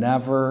had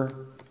never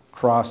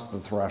crossed the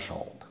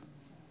threshold.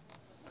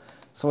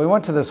 So we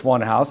went to this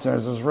one house, and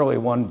there was really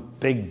one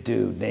big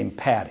dude named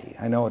Patty.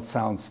 I know it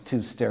sounds too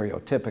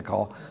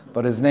stereotypical,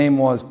 but his name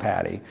was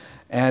Patty.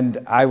 And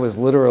I was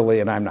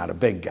literally, and I'm not a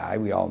big guy,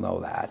 we all know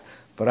that,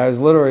 but I was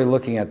literally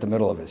looking at the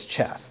middle of his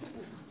chest.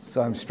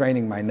 So I'm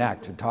straining my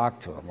neck to talk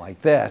to him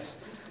like this.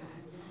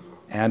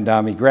 And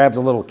he grabs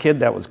a little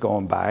kid that was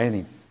going by, and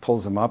he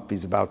pulls him up.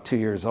 He's about 2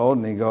 years old,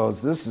 and he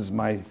goes, "This is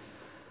my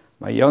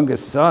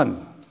youngest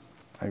son."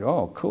 I go,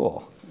 "Oh,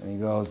 cool." And he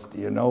goes,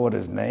 "Do you know what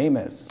his name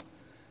is?"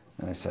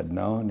 And I said,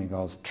 "No." And he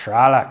goes,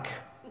 "Trewhella."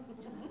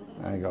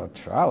 I go,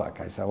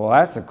 "Trewhella." I said, "Well,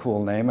 that's a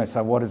cool name." I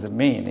said, "What does it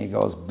mean?" He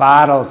goes,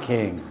 "Battle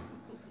King."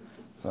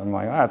 So I'm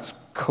like, "Oh, that's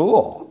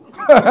cool."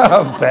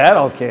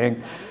 Battle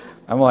King.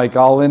 I'm like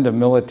all into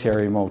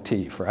military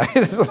motif,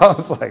 right? So I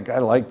was like, I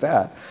like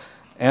that.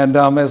 And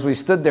as we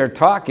stood there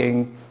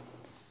talking,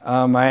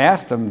 I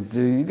asked him,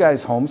 "Do you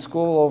guys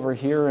homeschool over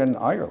here in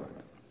Ireland?"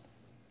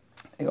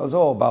 He goes,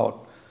 "Oh,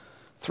 about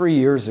 3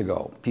 years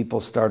ago, people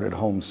started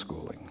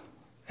homeschooling.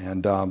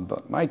 And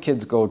but my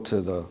kids go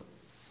to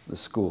the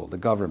school, the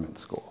government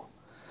school."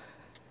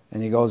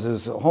 And he goes,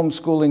 "Is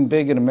homeschooling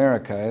big in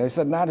America?" And I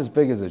said, "Not as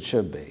big as it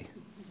should be.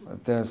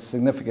 But there's a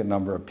significant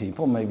number of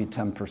people, maybe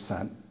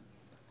 10%,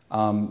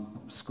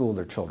 school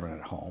their children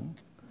at home."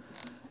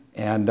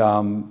 And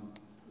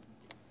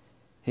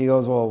he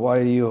goes, "Well,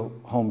 why do you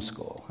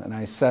homeschool?" And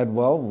I said,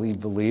 "Well, we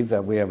believe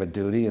that we have a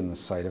duty in the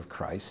sight of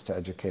Christ to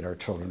educate our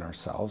children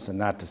ourselves and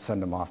not to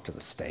send them off to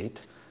the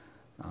state.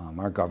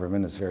 Our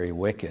government is very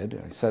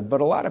wicked." I said,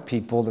 "But a lot of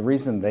people, the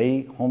reason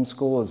they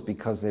homeschool is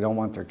because they don't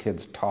want their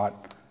kids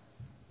taught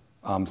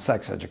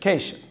sex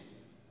education."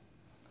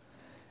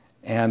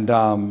 And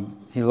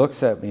he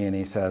looks at me and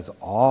he says,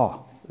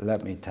 "Oh,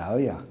 let me tell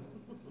you.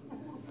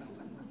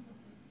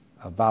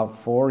 About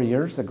 4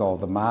 years ago,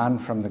 the man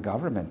from the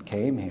government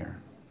came here,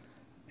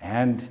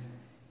 and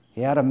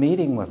he had a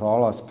meeting with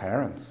all us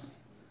parents.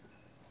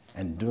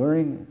 And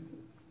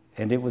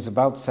it was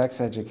about sex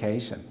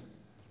education.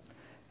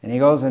 And he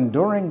goes, and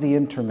during the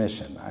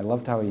intermission," I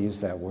loved how he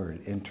used that word,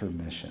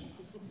 intermission.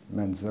 It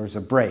means there's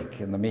a break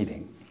in the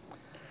meeting.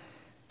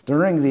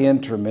 "During the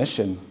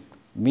intermission,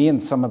 me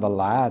and some of the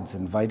lads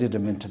invited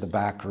him into the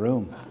back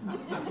room.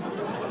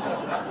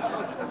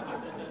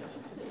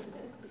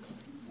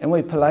 And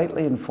we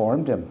politely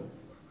informed him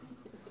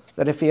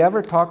that if he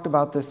ever talked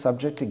about this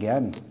subject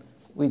again,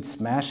 we'd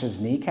smash his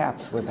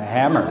kneecaps with a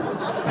hammer."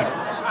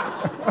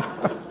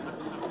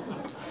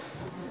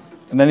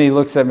 And then he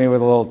looks at me with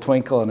a little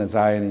twinkle in his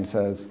eye and he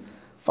says,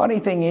 "Funny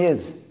thing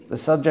is, the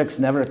subject's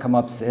never come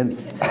up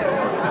since."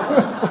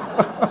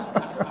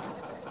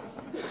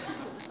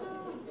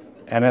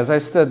 And as I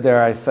stood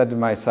there, I said to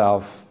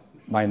myself,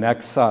 my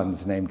next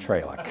son's named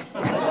Trewhella.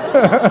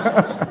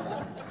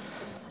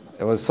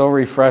 It was so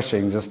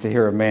refreshing just to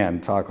hear a man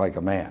talk like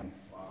a man.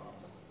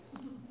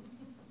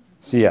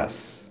 So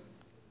yes,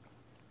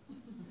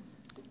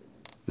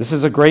 this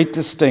is a great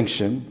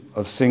distinction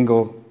of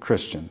single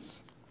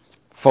Christians.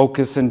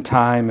 Focus in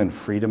time and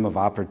freedom of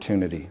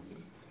opportunity.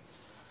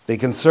 They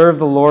can serve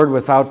the Lord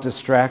without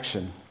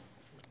distraction.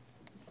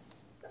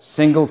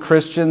 Single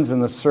Christians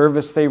and the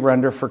service they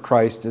render for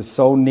Christ is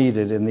so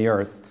needed in the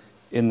earth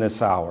in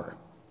this hour.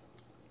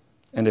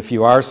 And if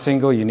you are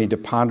single, you need to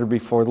ponder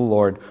before the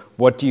Lord,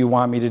 what do you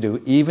want me to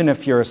do? Even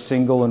if you're a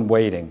single and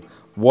waiting,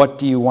 what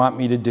do you want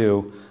me to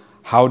do?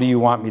 How do you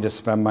want me to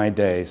spend my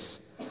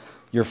days?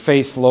 Your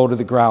face low to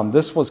the ground.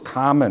 This was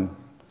common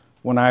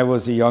when I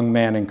was a young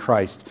man in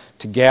Christ,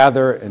 to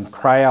gather and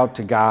cry out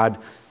to God,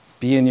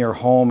 be in your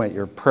home, at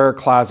your prayer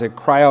closet,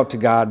 cry out to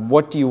God,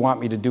 what do you want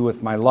me to do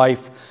with my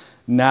life?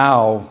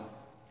 Now,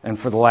 and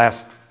for the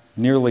last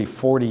nearly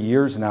 40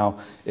 years now,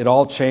 it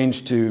all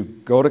changed to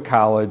go to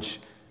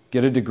college,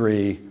 get a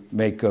degree,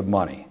 make good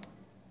money.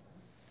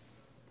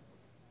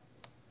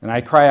 And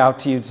I cry out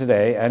to you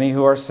today, any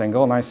who are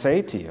single, and I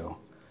say to you,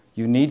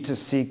 you need to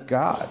seek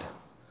God.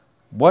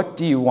 What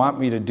do you want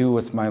me to do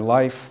with my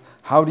life?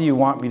 How do you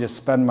want me to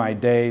spend my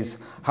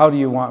days? How do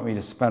you want me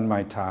to spend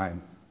my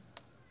time?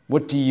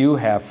 What do you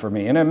have for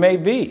me? And it may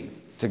be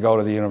to go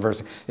to the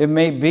university. It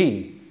may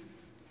be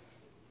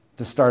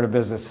to start a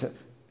business,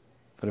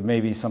 but it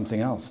may be something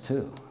else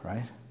too,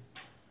 right?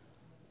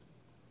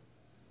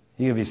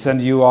 He could be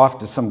sending you off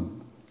to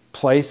some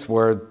place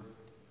where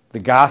the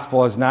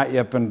gospel has not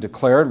yet been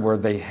declared, where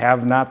they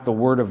have not the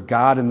word of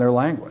God in their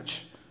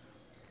language.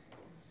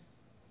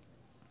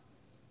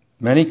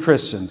 Many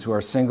Christians who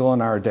are single in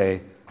our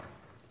day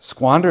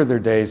squander their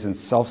days in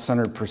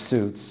self-centered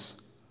pursuits.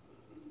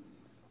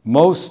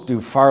 Most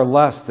do far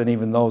less than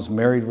even those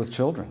married with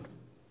children.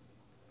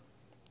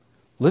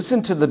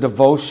 Listen to the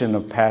devotion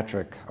of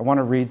Patrick. I want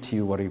to read to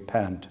you what he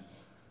penned.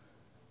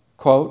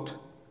 Quote,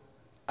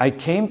 I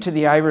came to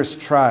the Irish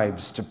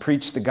tribes to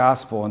preach the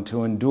gospel and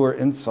to endure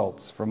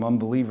insults from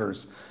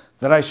unbelievers,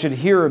 that I should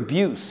hear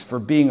abuse for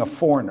being a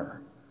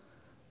foreigner,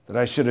 that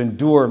I should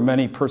endure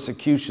many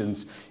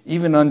persecutions,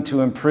 even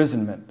unto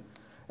imprisonment,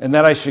 and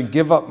that I should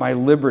give up my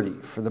liberty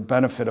for the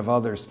benefit of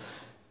others.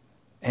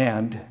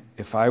 And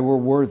if I were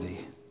worthy,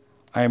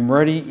 I am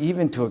ready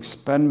even to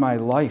expend my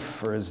life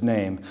for his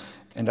name,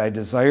 and I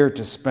desire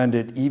to spend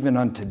it even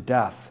unto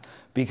death,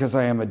 because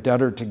I am a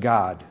debtor to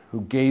God,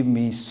 who gave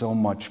me so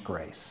much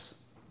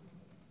grace.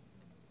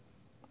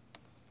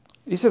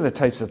 These are the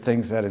types of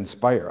things that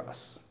inspire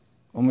us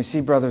when we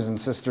see brothers and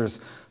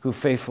sisters who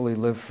faithfully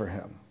live for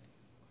him,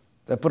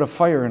 that put a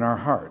fire in our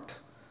heart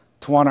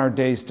to want our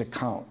days to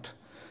count,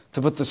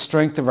 to put the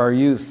strength of our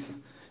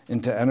youth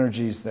into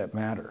energies that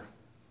matter,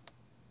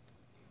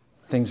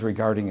 things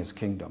regarding his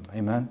kingdom.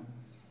 Amen?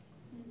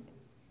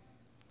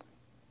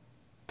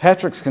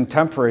 Patrick's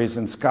contemporaries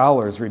and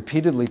scholars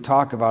repeatedly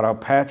talk about how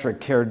Patrick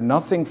cared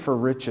nothing for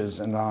riches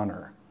and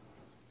honor.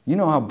 You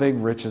know how big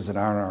riches and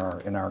honor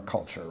are in our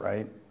culture,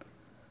 right?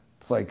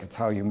 It's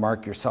how you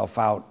mark yourself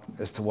out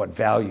as to what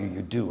value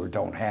you do or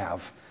don't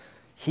have.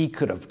 He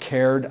could have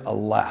cared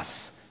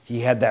less. He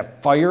had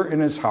that fire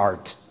in his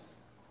heart.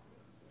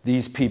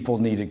 These people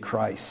needed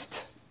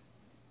Christ.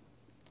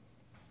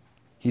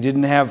 He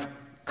didn't have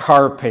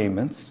car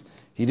payments.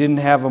 He didn't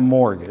have a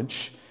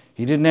mortgage.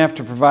 He didn't have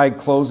to provide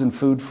clothes and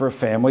food for a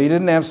family. He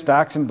didn't have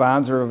stocks and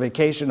bonds or a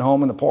vacation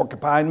home in the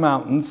Porcupine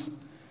Mountains.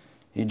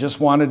 He just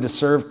wanted to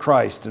serve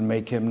Christ and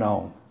make him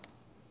known.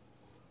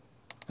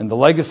 And the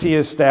legacy he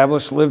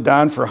established lived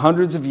on for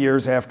hundreds of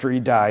years after he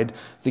died.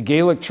 The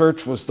Gaelic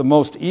Church was the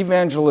most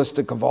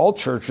evangelistic of all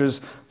churches.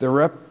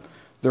 Their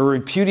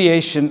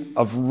repudiation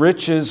of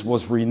riches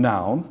was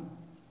renowned.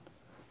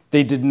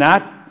 They did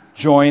not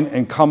join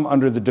and come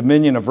under the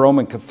dominion of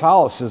Roman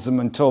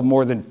Catholicism until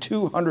more than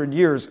 200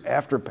 years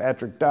after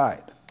Patrick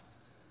died.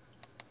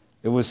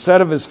 It was said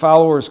of his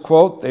followers,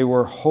 quote, they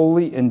were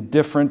wholly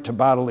indifferent to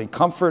bodily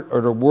comfort or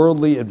to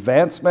worldly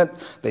advancement.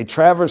 They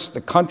traversed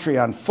the country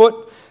on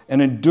foot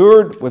and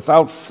endured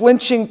without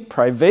flinching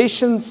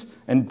privations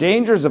and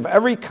dangers of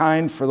every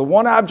kind for the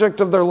one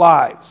object of their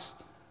lives,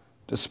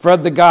 to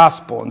spread the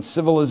gospel and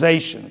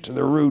civilization to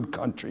their rude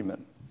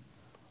countrymen,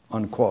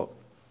 unquote.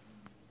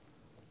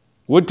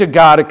 Would to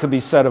God it could be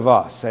said of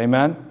us,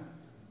 amen?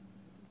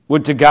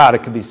 Would to God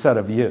it could be said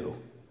of you,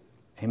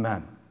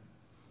 amen.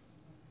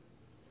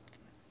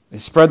 They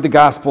spread the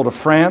gospel to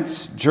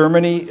France,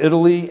 Germany,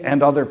 Italy,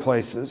 and other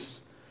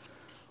places.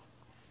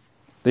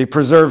 They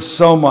preserved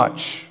so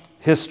much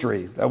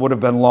history that would have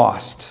been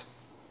lost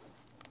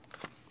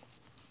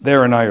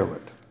there in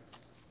Ireland.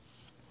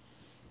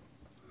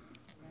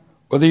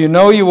 Whether you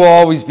know you will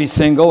always be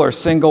single or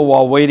single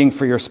while waiting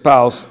for your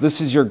spouse,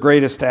 this is your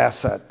greatest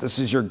asset. This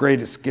is your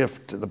greatest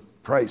gift to the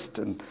Christ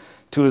and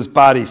to his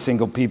body,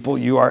 single people.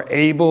 You are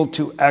able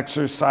to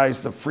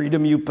exercise the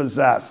freedom you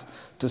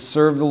possess to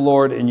serve the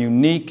Lord in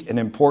unique and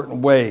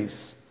important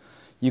ways.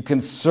 You can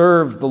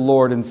serve the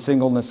Lord in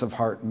singleness of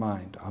heart and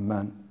mind.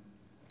 Amen.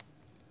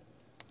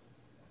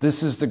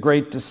 This is the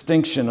great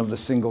distinction of the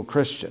single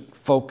Christian,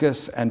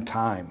 focus and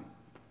time.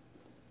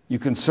 You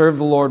can serve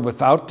the Lord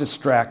without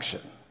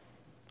distraction,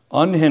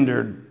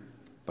 unhindered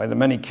by the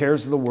many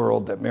cares of the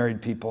world that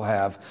married people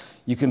have.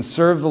 You can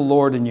serve the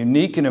Lord in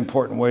unique and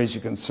important ways.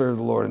 You can serve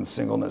the Lord in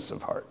singleness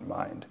of heart and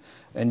mind.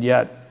 And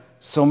yet,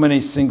 so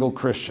many single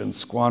Christians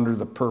squander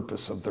the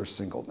purpose of their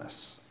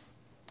singleness.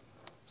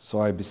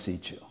 So I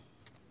beseech you,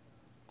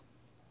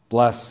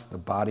 bless the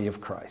body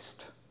of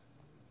Christ.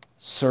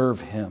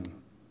 Serve him.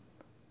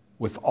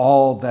 With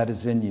all that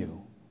is in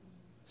you,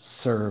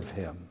 serve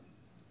him.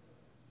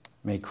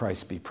 May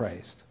Christ be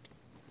praised.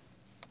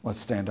 Let's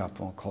stand up and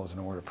we'll close in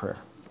a word of prayer.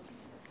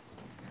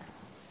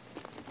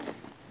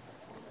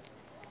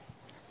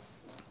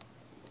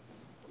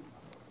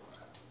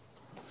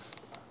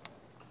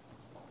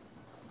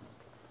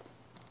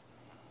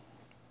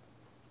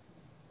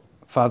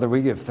 Father,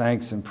 we give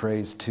thanks and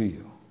praise to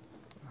you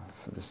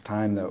for this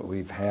time that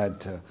we've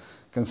had to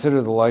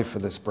consider the life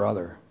of this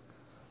brother.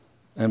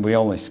 And we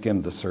only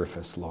skimmed the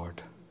surface,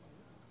 Lord.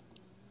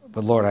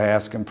 But Lord, I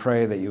ask and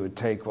pray that you would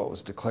take what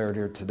was declared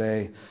here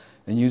today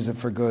and use it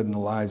for good in the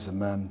lives of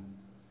men,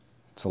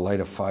 to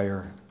light a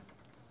fire,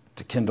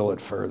 to kindle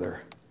it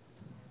further.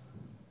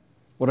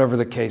 Whatever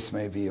the case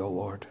may be, O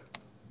Lord.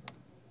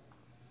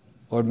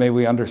 Lord, may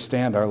we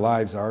understand our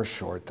lives are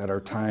short, that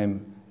our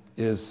time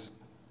is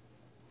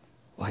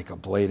like a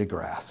blade of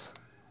grass.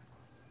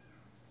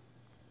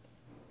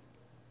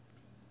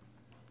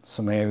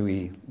 So may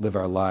we live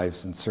our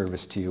lives in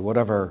service to you.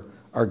 Whatever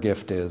our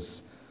gift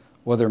is,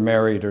 whether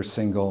married or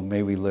single,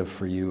 may we live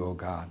for you, O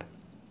God.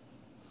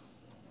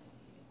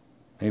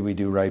 May we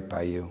do right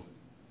by you.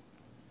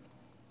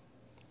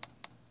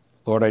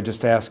 Lord, I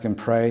just ask and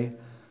pray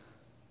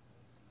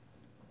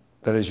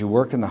that as you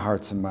work in the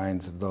hearts and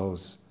minds of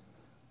those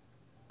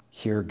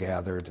here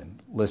gathered and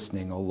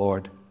listening, O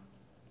Lord,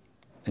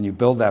 and you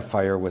build that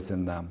fire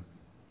within them,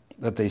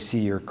 that they see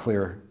your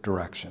clear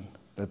direction,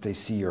 that they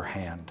see your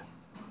hand.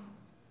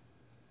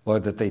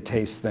 Lord, that they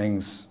taste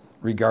things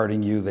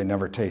regarding you they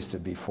never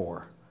tasted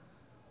before.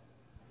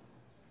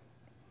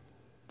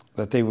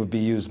 That they would be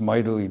used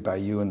mightily by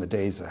you in the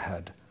days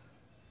ahead.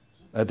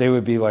 That they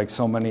would be like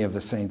so many of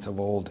the saints of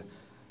old,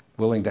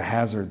 willing to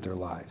hazard their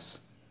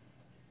lives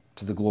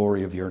to the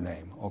glory of your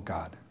name, O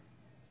God.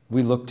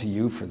 We look to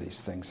you for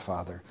these things,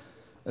 Father,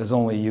 as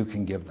only you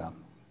can give them.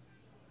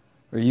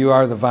 For you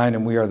are the vine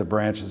and we are the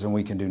branches, and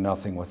we can do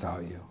nothing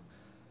without you.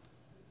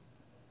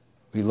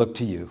 We look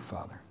to you,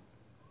 Father.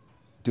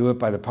 Do it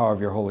by the power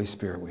of your Holy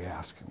Spirit, we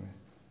ask. We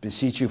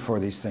beseech you for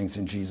these things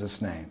in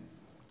Jesus' name.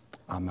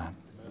 Amen.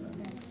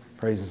 Amen.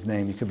 Praise his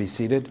name. You could be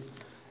seated.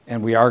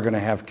 And we are going to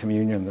have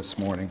communion this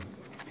morning.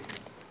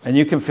 And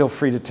you can feel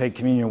free to take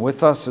communion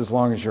with us as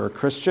long as you're a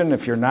Christian.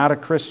 If you're not a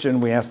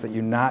Christian, we ask that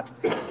you not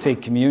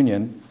take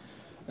communion,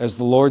 as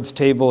the Lord's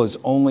table is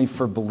only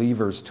for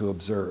believers to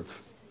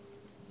observe.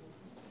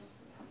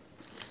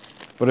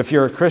 But if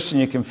you're a Christian,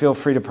 you can feel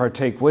free to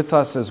partake with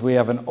us, as we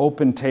have an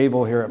open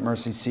table here at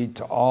Mercy Seat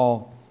to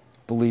all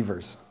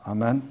believers.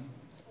 Amen.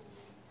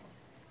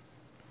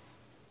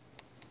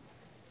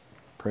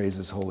 Praise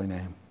his holy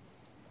name.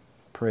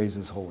 Praise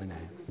his holy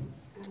name.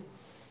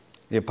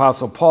 The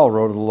Apostle Paul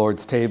wrote of the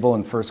Lord's table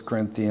in 1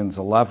 Corinthians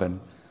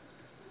 11.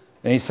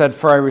 And he said,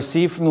 "For I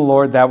received from the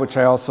Lord that which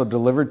I also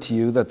delivered to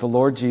you, that the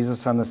Lord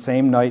Jesus, on the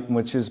same night in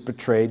which he was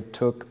betrayed,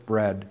 took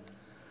bread.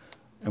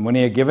 And when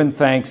he had given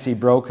thanks, he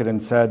broke it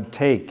and said,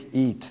 'Take,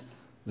 eat.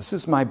 This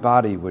is my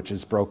body, which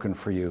is broken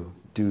for you.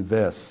 Do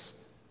this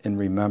in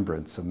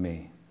remembrance of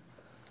me.'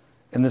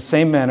 In the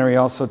same manner, he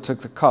also took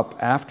the cup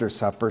after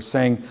supper,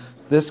 saying,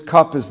 'This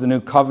cup is the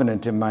new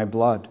covenant in my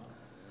blood.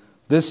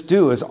 This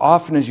do as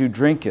often as you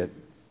drink it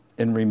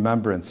in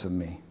remembrance of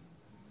me.'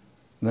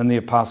 And then the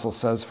apostle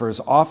says, 'For as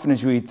often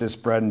as you eat this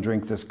bread and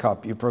drink this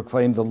cup, you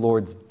proclaim the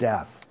Lord's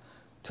death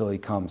till he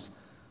comes.'"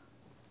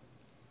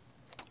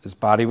 His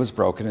body was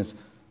broken. His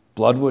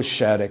blood was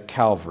shed at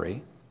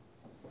Calvary.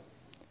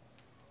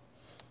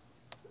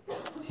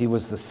 He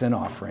was the sin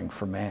offering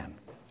for man.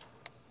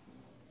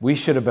 We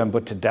should have been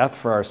put to death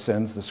for our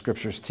sins, the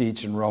scriptures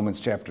teach in Romans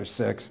chapter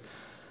 6.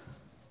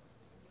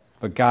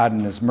 But God,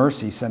 in his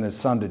mercy, sent his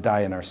Son to die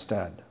in our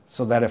stead,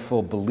 so that if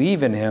we'll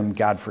believe in him,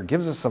 God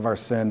forgives us of our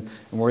sin,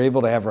 and we're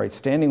able to have right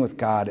standing with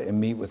God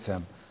and meet with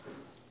him,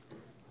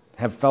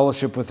 have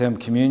fellowship with him,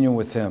 communion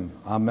with him.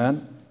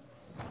 Amen?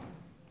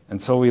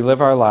 And so we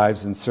live our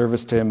lives in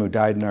service to him who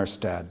died in our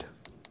stead,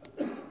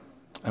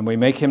 and we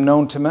make him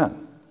known to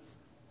men.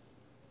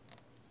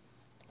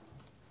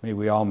 May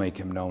we all make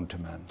him known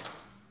to men.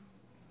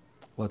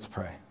 Let's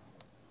pray.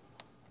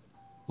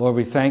 Lord,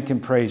 we thank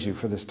and praise you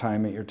for this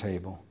time at your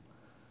table.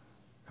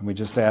 And we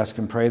just ask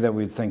and pray that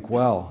we'd think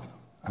well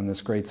on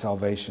this great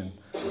salvation.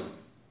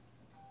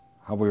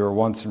 How we were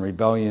once in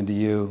rebellion to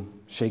you,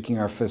 shaking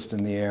our fist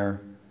in the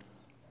air,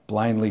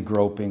 blindly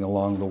groping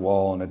along the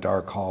wall in a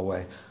dark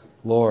hallway.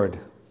 Lord,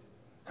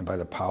 and by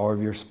the power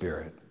of your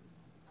Spirit,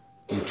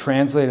 you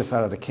translate us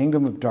out of the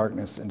kingdom of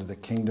darkness into the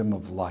kingdom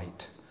of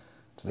light,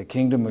 to the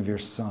kingdom of your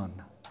Son.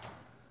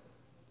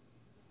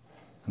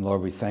 And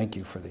Lord, we thank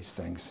you for these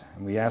things.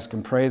 And we ask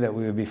and pray that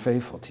we would be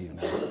faithful to you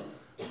now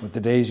with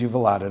the days you've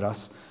allotted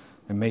us,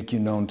 and make you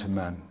known to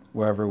men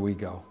wherever we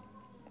go.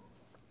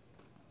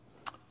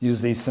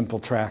 Use these simple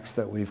tracts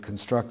that we've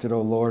constructed,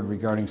 O Lord,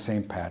 regarding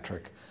St.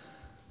 Patrick.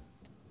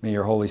 May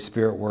your Holy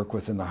Spirit work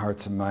within the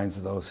hearts and minds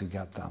of those who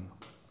get them.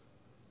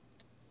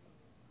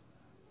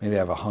 May they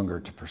have a hunger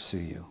to pursue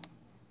you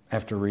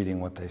after reading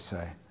what they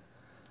say.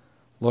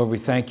 Lord, we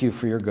thank you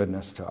for your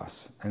goodness to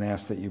us and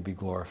ask that you be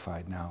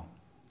glorified now.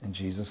 In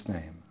Jesus'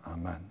 name,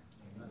 amen.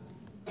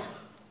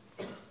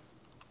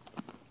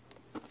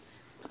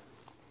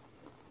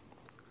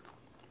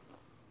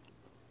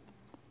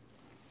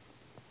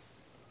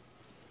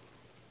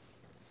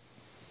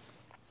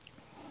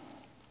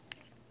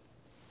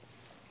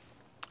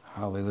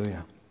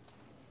 Hallelujah.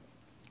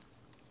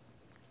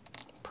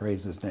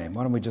 Praise his name.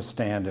 Why don't we just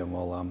stand and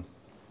we'll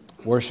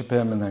worship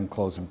him and then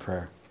close in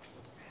prayer.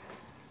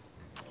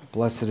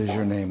 Blessed is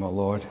your name, O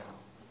Lord.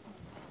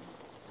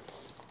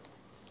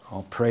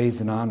 All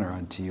praise and honor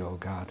unto you, O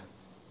God.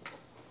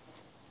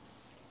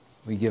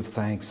 We give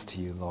thanks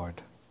to you,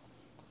 Lord.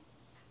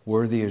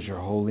 Worthy is your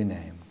holy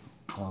name.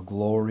 All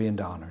glory and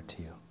honor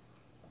to you.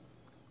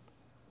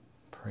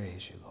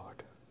 Praise you,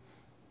 Lord.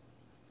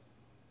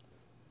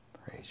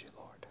 Praise you, Lord.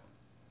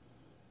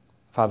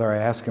 Father, I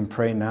ask and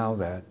pray now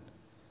that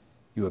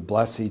you would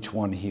bless each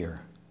one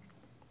here.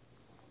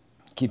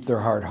 Keep their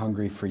heart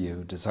hungry for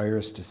you,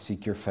 desirous to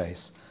seek your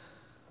face.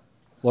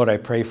 Lord, I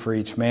pray for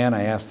each man.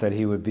 I ask that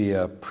he would be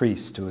a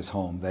priest to his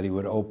home, that he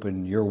would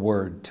open your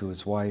word to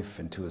his wife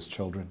and to his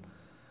children,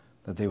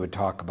 that they would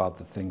talk about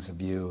the things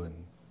of you and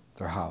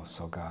their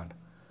house, oh God.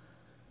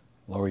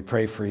 Lord, we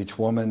pray for each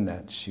woman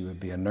that she would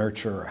be a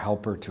nurturer, a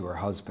helper to her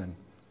husband,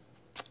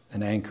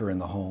 an anchor in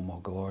the home,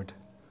 oh Lord.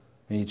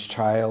 May each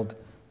child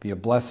be a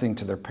blessing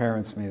to their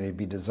parents. May they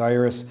be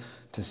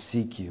desirous to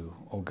seek you,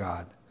 oh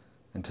God,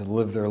 and to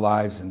live their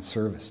lives in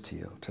service to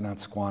you, to not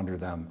squander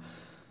them,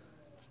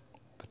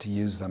 but to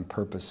use them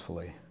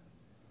purposefully.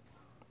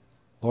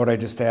 Lord, I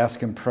just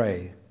ask and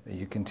pray that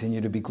you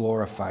continue to be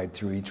glorified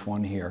through each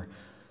one here,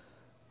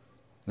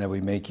 that we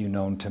make you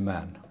known to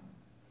men,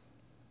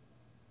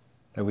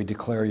 that we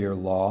declare your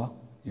law,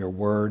 your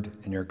word,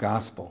 and your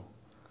gospel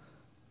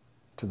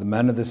to the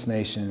men of this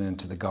nation and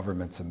to the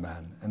governments of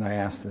men. And I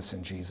ask this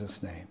in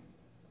Jesus' name.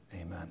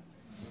 Amen.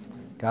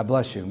 God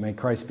bless you. May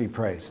Christ be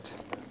praised.